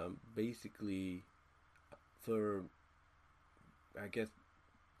 basically for I guess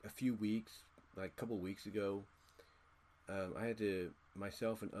a few weeks, like a couple weeks ago, I had to,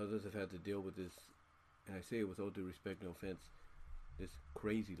 myself and others have had to deal with this, and I say it with all due respect, no offense, this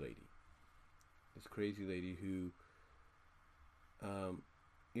crazy lady who Um,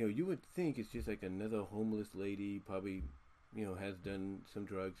 you would think it's just like another homeless lady, probably, has done some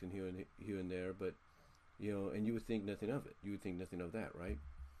drugs and here and there, but and you would think nothing of it. You would think nothing of that, right?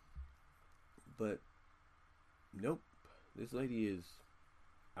 But nope, this lady is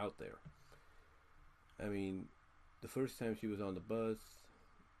out there. I mean, the first time she was on the bus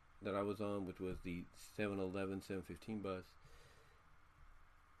that I was on, which was the 711 715 bus,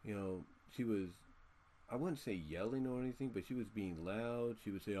 she was, I wouldn't say yelling or anything, but she was being loud.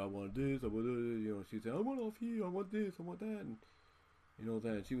 She would say, I want this, I want this, she'd say, I want off here, I want this, I want that, and that.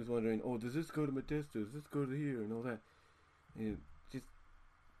 And she was wondering, oh, does this go to Modesto? Does this go to here? And all that. And just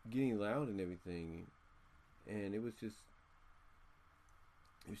getting loud and everything. And it was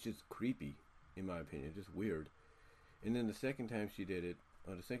just creepy, in my opinion, just weird. And then the second time she did it,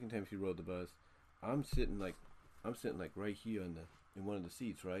 or the second time she rode the bus, I'm sitting like right here in one of the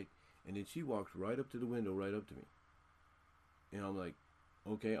seats, right? And then she walks right up to the window, right up to me. And I'm like,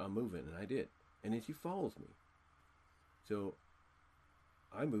 okay, I'm moving, and I did. And then she follows me. So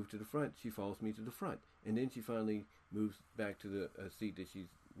I move to the front. She follows me to the front, and then she finally moves back to the seat that she's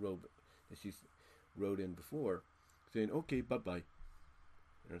rode in before, saying, "Okay, bye bye."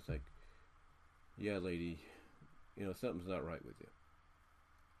 And it's like, yeah, lady, something's not right with you.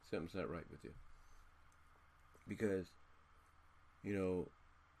 Something's not right with you, because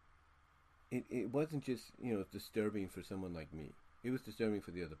it wasn't just disturbing for someone like me. It was disturbing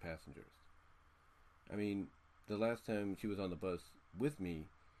for the other passengers. I mean, the last time she was on the bus with me,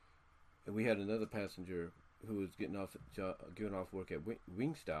 we had another passenger who was getting off work at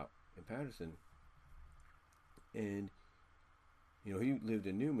Wingstop in Patterson, and he lived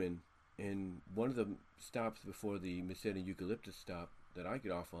in Newman, and one of the stops before the Merced and Eucalyptus stop that I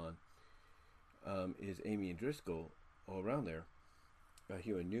get off on is Amy and Driscoll, all around there,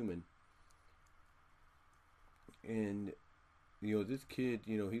 here in Newman. And this kid,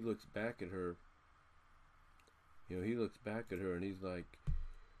 he looks back at her. He looks back at her, and he's like,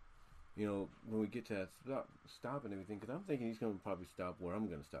 when we get to that stop and everything, because I'm thinking he's going to probably stop where I'm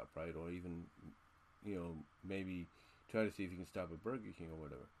going to stop, right? Or even, maybe try to see if he can stop at Burger King or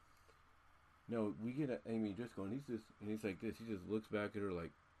whatever. No, we get at Amy Driscoll, and he's like this. He just looks back at her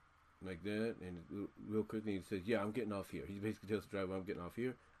like that, and real quickly he says, "Yeah, I'm getting off here." He basically tells the driver, "I'm getting off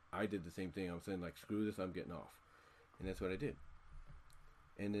here." I did the same thing. I'm saying like, "Screw this, I'm getting off," and that's what I did.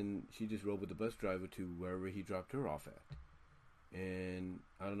 And then she just rode with the bus driver to wherever he dropped her off at. And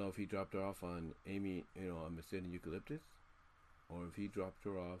I don't know if he dropped her off on Amy, on Merced and Eucalyptus, or if he dropped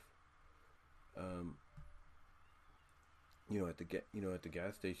her off, at the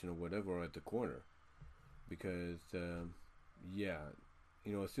gas station or whatever, or at the corner, because as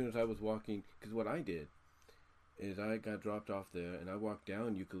soon as I was walking, because what I did is I got dropped off there, and I walked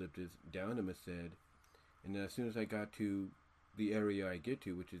down Eucalyptus, down to Merced, and then as soon as I got to the area I get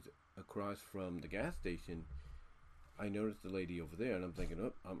to, which is across from the gas station, I noticed the lady over there, and I'm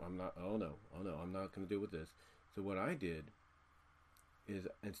thinking, I'm not, oh no, I'm not going to deal with this. So what I did is,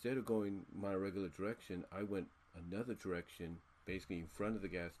 instead of going my regular direction, I went another direction, basically in front of the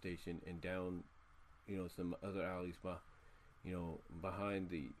gas station and down, some other alleys, behind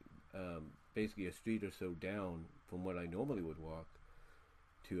the, basically a street or so down from what I normally would walk,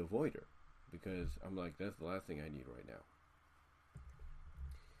 to avoid her, because I'm like, that's the last thing I need right now.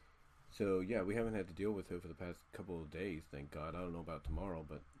 So yeah, we haven't had to deal with her for the past couple of days, thank God. I don't know about tomorrow,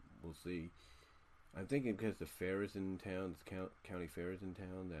 but we'll see. I'm thinking because the fair is in town, the county fair is in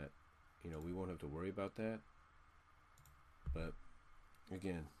town, that we won't have to worry about that. But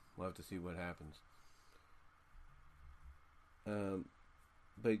again, we'll have to see what happens.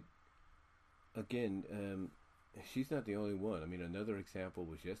 But again, she's not the only one. I mean, another example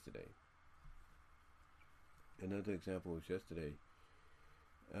was yesterday.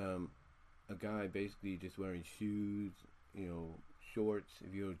 A guy basically just wearing shoes, shorts,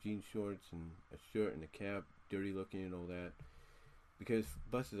 if you know, jean shorts and a shirt and a cap, dirty looking and all that. Because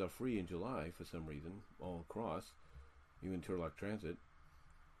buses are free in July for some reason, all across, even Turlock Transit.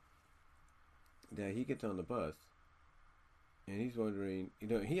 That he gets on the bus, and he's wondering,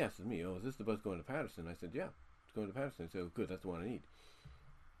 he asks me, "Oh, is this the bus going to Patterson?" I said, "Yeah, it's going to Patterson." I said, "Oh, good, that's the one I need."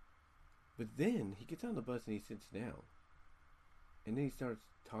 But then he gets on the bus and he sits down. And then he starts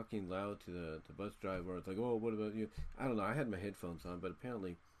talking loud to the bus driver. It's like, "Oh, what about you?" I don't know. I had my headphones on, but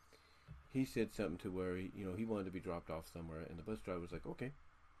apparently he said something to where he wanted to be dropped off somewhere, and the bus driver was like, "Okay,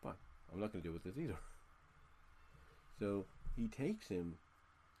 fine. I'm not going to deal with this either." So he takes him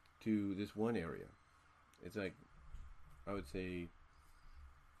to this one area. It's like, I'd say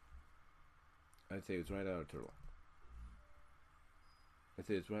it's right out of Turlock. I'd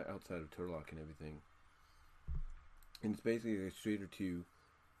say it's right outside of Turlock and everything. and it's basically a street or two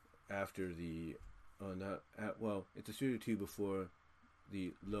after the, not at, well, it's a street or two before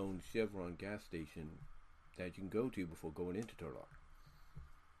the lone Chevron gas station that you can go to before going into Turlock.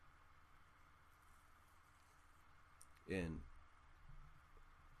 And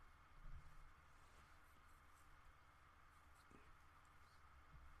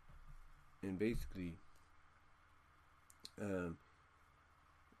basically, um,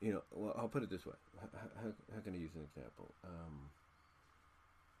 well, I'll put it this way. How can I use an example?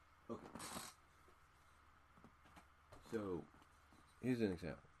 Okay. So, here's an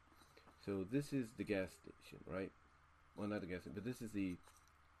example. So, this is the gas station, right? Well, not the gas station, but this is the.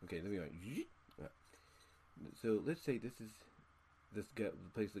 Okay, let me write. So, let's say this is the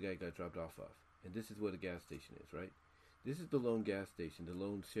place the guy got dropped off of. And this is where the gas station is, right? This is the lone gas station, the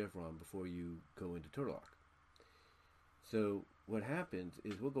lone Chevron before you go into Turlock. So what happens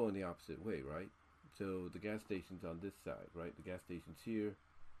is we're going the opposite way, right? So the gas station's on this side, right? The gas station's here.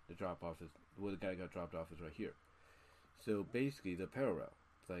 The drop off is where the guy got dropped off is right here. So basically the parallel.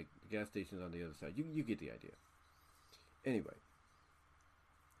 It's like the gas station's on the other side. You get the idea. Anyway,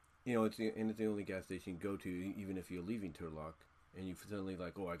 it's the only gas station you go to even if you're leaving Turlock and you suddenly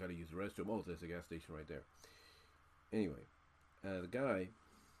like, oh, I got to use the restroom. Oh, there's a gas station right there. Anyway, the guy.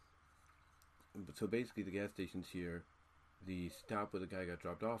 So basically, the gas station's here. The stop where the guy got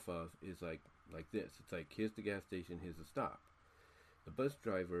dropped off of is like this. It's like, here's the gas station, here's the stop. The bus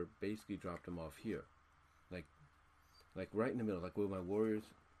driver basically dropped him off here, like right in the middle, like where my Warriors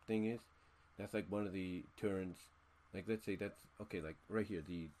thing is. That's like one of the turns. Like let's say that's okay, like right here,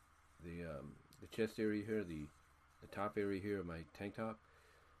 the chest area here, the top area here, my tank top.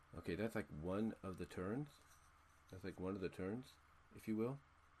 Okay, that's like one of the turns. That's like one of the turns, if you will.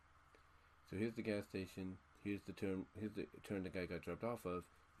 So here's the gas station. Here's the turn the guy got dropped off of.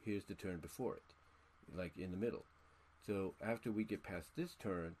 Here's the turn before it, like in the middle. So after we get past this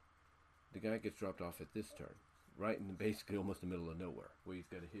turn, the guy gets dropped off at this turn, right in basically almost the middle of nowhere, where he's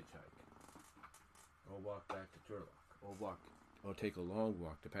got to hitchhike, or walk back to Turlock, or take a long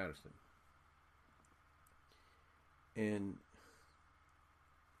walk to Patterson. And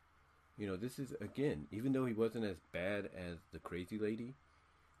this is, again, even though he wasn't as bad as the crazy lady,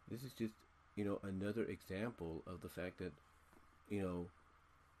 this is just another example of the fact that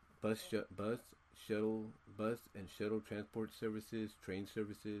bus and shuttle transport services, train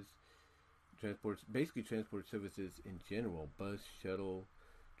services, transport services in general, bus, shuttle,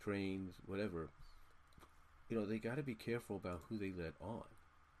 trains, whatever. They got to be careful about who they let on.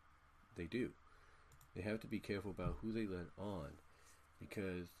 They do. They have to be careful about who they let on,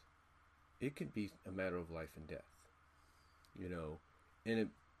 because it could be a matter of life and death.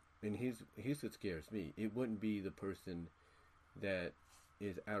 And here's what scares me. It wouldn't be the person that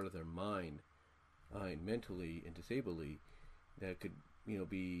is out of their mind mentally and disabledly that could,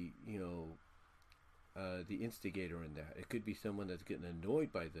 be, the instigator in that. It could be someone that's getting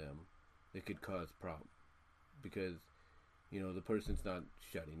annoyed by them that could cause problem. Because, the person's not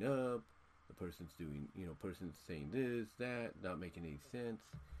shutting up, the person's doing, person's saying this, that, not making any sense.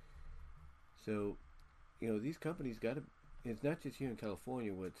 So, these companies got to. It's not just here in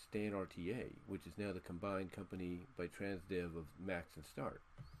California with Stan RTA, which is now the combined company by Transdev of Max and Start,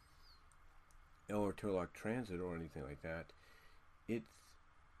 or Turlock Transit, or anything like that.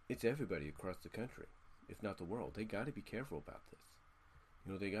 It's everybody across the country, if not the world. They got to be careful about this.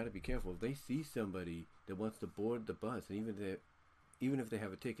 They got to be careful. If they see somebody that wants to board the bus, and even if they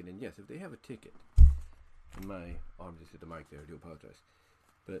have a ticket, and yes, if they have a ticket, and my arm just hit the mic there, I do apologize,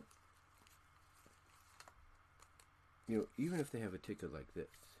 but even if they have a ticket like this,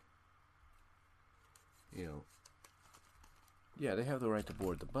 yeah, they have the right to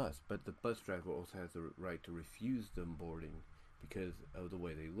board the bus, but the bus driver also has the right to refuse them boarding because of the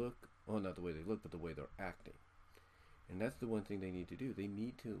way they look. Well, not the way they look, but the way they're acting. And that's the one thing they need to do. They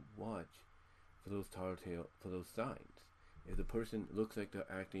need to watch for those for those signs. If the person looks like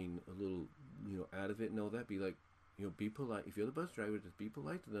they're acting a little, out of it and all that, be like, be polite. If you're the bus driver, just be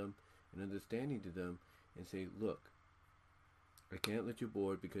polite to them and understanding to them and say, look, I can't let you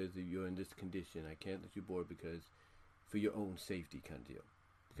board because you're in this condition. I can't let you board because for your own safety kind of deal.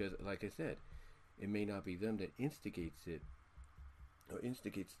 Because, like I said, it may not be them that instigates it or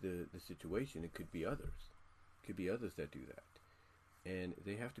instigates the situation. It could be others. It could be others that do that. And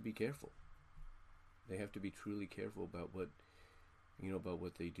they have to be careful. They have to be truly careful about what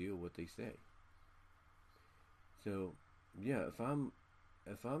they do, what they say. So, yeah, if I'm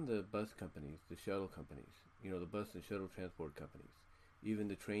the bus companies, the shuttle companies, the bus and shuttle transport companies, even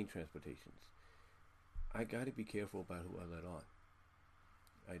the train transportations, I got to be careful about who I let on.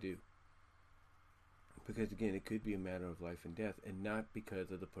 I do. Because again, it could be a matter of life and death, and not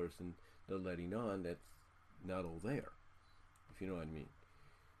because of the person they're letting on that's not all there. If you know what I mean.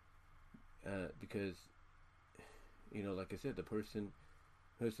 Because like I said, the person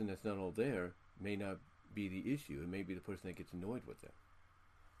that's not all there may not be the issue. It may be the person that gets annoyed with them.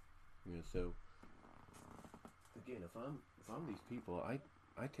 So again, if I'm these people, I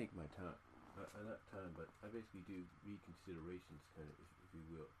take my time. Not time, but I basically do reconsiderations, kind of, if you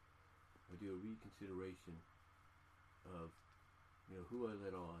will. I do a reconsideration of who I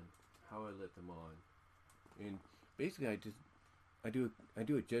let on, how I let them on, and basically I do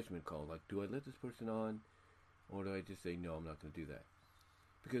a judgment call. Like, do I let this person on, or do I just say no? I'm not going to do that.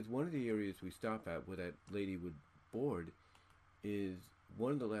 Because one of the areas we stop at where that lady would board is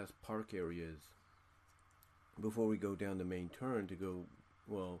one of the last park areas before we go down the main turn to go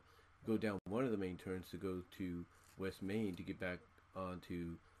down one of the main turns to go to West Main to get back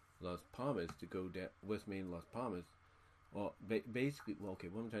onto Las Palmas, to go down West Main, Las Palmas. Well, basically, okay,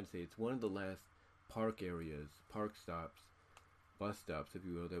 what I'm trying to say, it's one of the last park areas, park stops, bus stops, if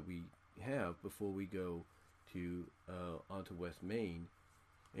you will, that we have before we go to onto West Main,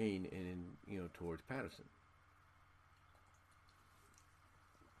 and towards Patterson.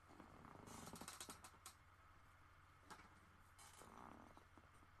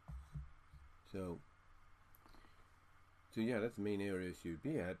 So yeah, that's the main area she'd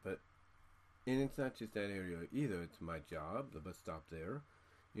be at, and it's not just that area either. It's my job, the bus stop there.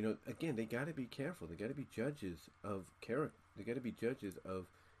 Again, they got to be careful. They got to be judges of character. They got to be judges of,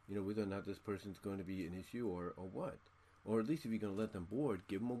 whether or not this person's going to be an issue or what. Or at least if you're going to let them board,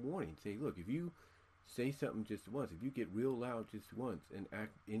 give them a warning. Say, look, if you say something just once, if you get real loud just once and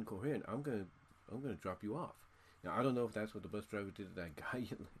act incoherent, I'm gonna drop you off. Now, I don't know if that's what the bus driver did to that guy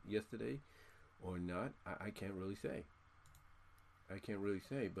yesterday or not. I can't really say.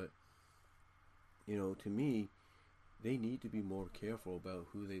 But to me, they need to be more careful about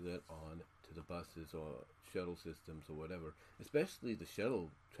who they let on to the buses or shuttle systems or whatever, especially the shuttle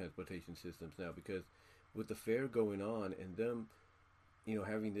transportation systems now, because with the fair going on and them,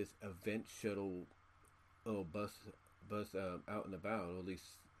 having this event shuttle bus out and about, or at least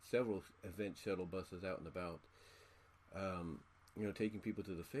several event shuttle buses out and about, taking people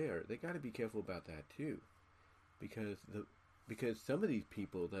to the fair, they got to be careful about that too, because some of these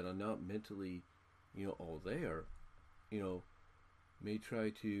people that are not mentally, all there, may try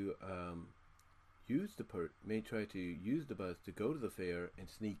to use the bus to go to the fair and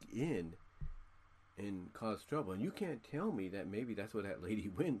sneak in and cause trouble. And you can't tell me that maybe that's where that lady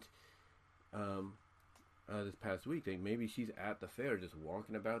went this past week. Maybe she's at the fair just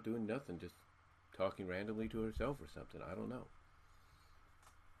walking about doing nothing, just talking randomly to herself or something. I don't know.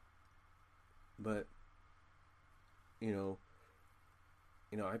 But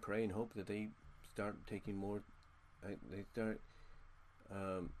I pray and hope that they start taking more. They start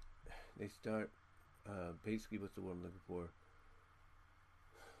basically, what's the word I'm looking for?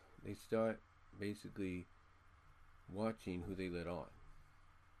 They start basically watching who they let on.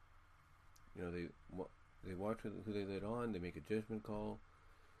 They watch who they let on. They make a judgment call,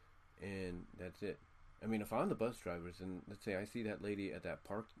 and that's it. I mean, if I'm the bus drivers, and let's say I see that lady at that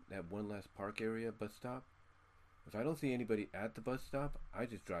one last park area bus stop, if I don't see anybody at the bus stop, I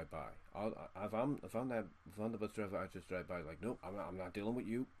just drive by. If I'm the bus driver, I just drive by. Like, nope, I'm not dealing with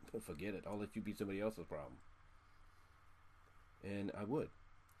you. Forget it. I'll let you be somebody else's problem. And I would.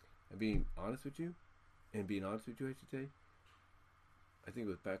 And being honest with you, I should say. I think it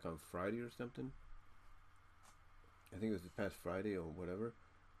was back on Friday or something. I think it was this past Friday or whatever.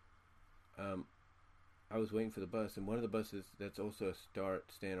 I was waiting for the bus, and one of the buses that's also a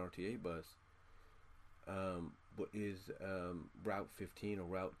Stan RTA bus is Route 15 or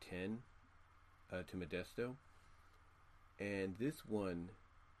Route 10 to Modesto. And this one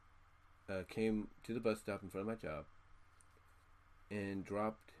came to the bus stop in front of my job and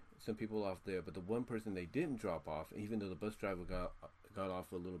dropped some people off there. But the one person they didn't drop off, even though the bus driver got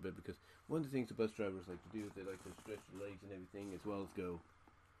off a little bit, because one of the things the bus drivers like to do is they like to stretch their legs and everything, as well as go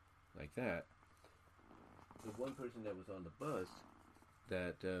like that. The one person that was on the bus,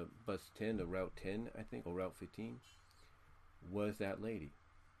 that bus 10, or Route 10, I think, or Route 15, was that lady.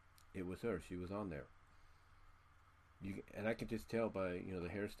 It was her. She was on there. And I could just tell by, the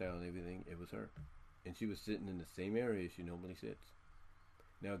hairstyle and everything, it was her. And she was sitting in the same area she normally sits.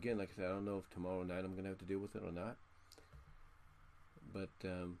 Now, again, like I said, I don't know if tomorrow night I'm going to have to deal with it or not. But,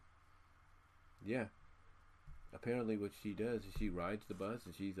 yeah. Apparently what she does is she rides the bus,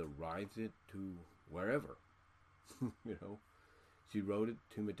 and she either rides it to wherever. She rode it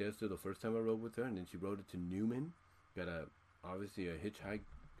to Modesto the first time I rode with her, and then she rode it to Newman. Got obviously a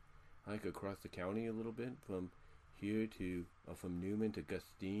hike across the county a little bit from here to from Newman to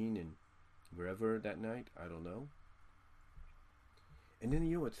Gustine and wherever that night. I don't know. And then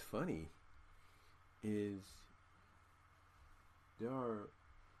you know what's funny is there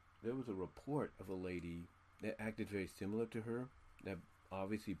was a report of a lady that acted very similar to her that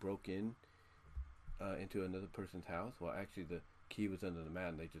obviously broke in into another person's house. Well, actually, the key was under the mat,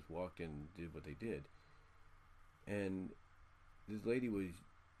 and they just walked in and did what they did. And this lady was,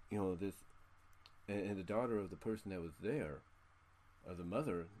 and the daughter of the person that was there, or the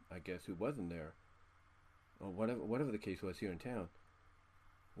mother, I guess, who wasn't there, or whatever the case was here in town,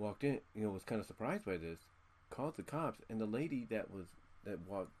 walked in, was kind of surprised by this, called the cops, and the lady that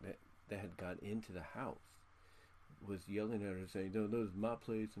had got into the house was yelling at her, saying, "No, this is my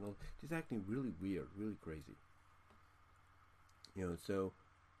place," and all, just acting really weird, really crazy. So,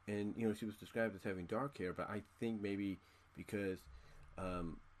 and she was described as having dark hair, but I think maybe because,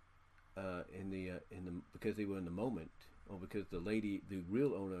 because they were in the moment, or because the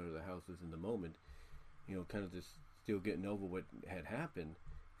real owner of the house was in the moment, kind of just still getting over what had happened,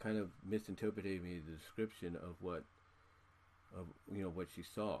 kind of misinterpreted me the description of what she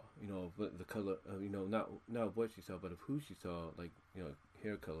saw, of the color, not of what she saw, but of who she saw, like,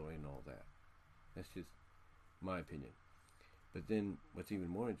 hair coloring and all that. That's just my opinion. But then what's even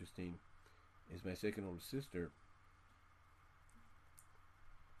more interesting is my second older sister.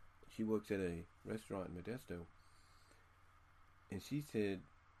 She works at a restaurant in Modesto, and she said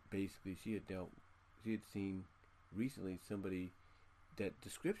basically she had seen recently somebody that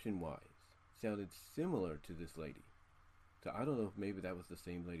description-wise sounded similar to this lady. So I don't know if maybe that was the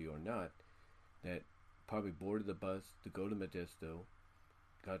same lady or not, that probably boarded the bus to go to Modesto,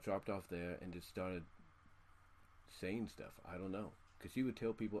 got dropped off there, and just started saying stuff. I don't know. Because she would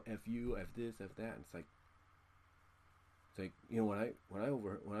tell people, F you, F this, F that, and it's like,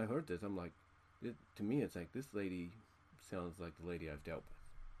 when I heard this, I'm like, to me it's like, this lady sounds like the lady I've dealt with.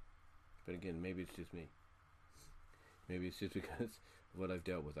 But again, maybe it's just me. Maybe it's just because of what I've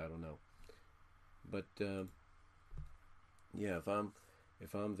dealt with. I don't know. But yeah, if I'm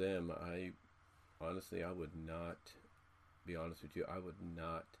them, I honestly, I would not, be honest with you, I would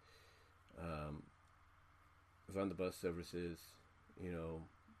not, if I'm the bus services,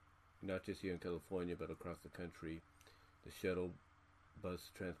 not just here in California, but across the country, the shuttle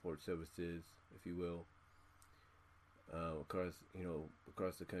bus transport services, if you will,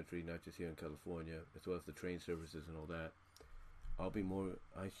 across the country, not just here in California, as well as the train services and all that,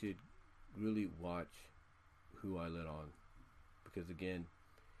 I should really watch who I let on. Because again,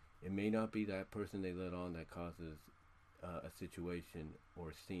 it may not be that person they let on that causes a situation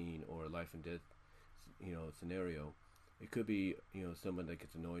or a scene or a life and death, scenario. It could be, someone that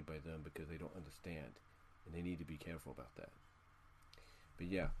gets annoyed by them because they don't understand, and they need to be careful about that. But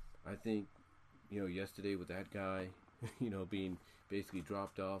yeah, I think, yesterday with that guy, being basically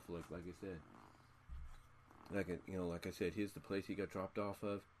dropped off, like I said, like I said, here's the place he got dropped off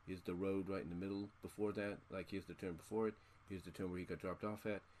of. Here's the road right in the middle before that. Like, here's the turn before it. Here's the turn where he got dropped off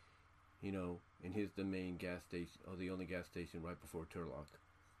at. And here's the main gas station, or the only gas station right before Turlock.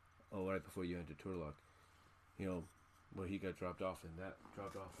 Oh, right before you enter Turlock. Where he got dropped off at,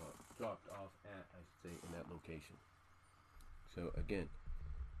 I should say, in that location. So again,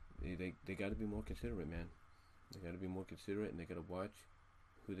 they got to be more considerate, man. They got to be more considerate, and they got to watch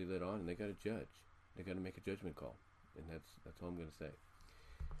who they let on, and they got to judge. They got to make a judgment call, and that's all I'm going to say.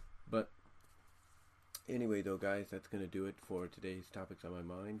 But anyway, though, guys, that's going to do it for today's topics on my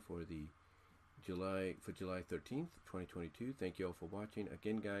mind for July 13th, 2022. Thank you all for watching.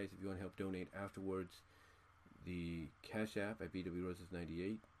 Again, guys, if you want to help donate afterwards, the Cash App at BW Roses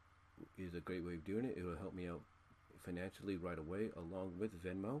 98 is a great way of doing it. It will help me out financially right away, along with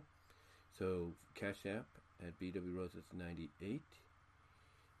Venmo. So Cash App at BW Roses 98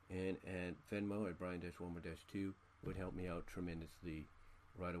 and at Venmo at Brian-Warmer-2 would help me out tremendously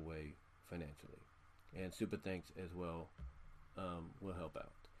right away financially. And super thanks as well will help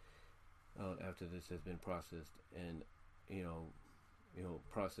out after this has been processed and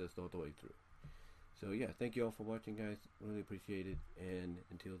processed all the way through. So yeah, thank you all for watching, guys. Really appreciate it. And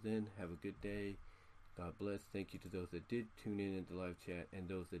until then, have a good day. God bless. Thank you to those that did tune in into live chat and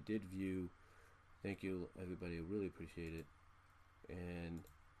those that did view. Thank you, everybody. I really appreciate it. And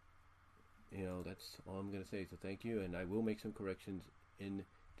that's all I'm going to say. So thank you. And I will make some corrections in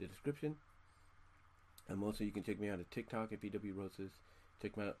the description. And also, you can check me out at TikTok at BW Roses.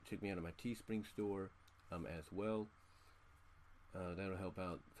 Check me out at my Teespring store as well. That'll help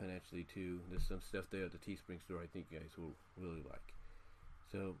out financially too. There's some stuff there at the Teespring store I think you guys will really like.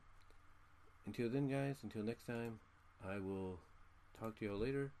 So until then, guys, until next time, I will talk to y'all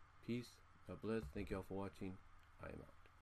later. Peace. God bless. Thank y'all for watching. I am out.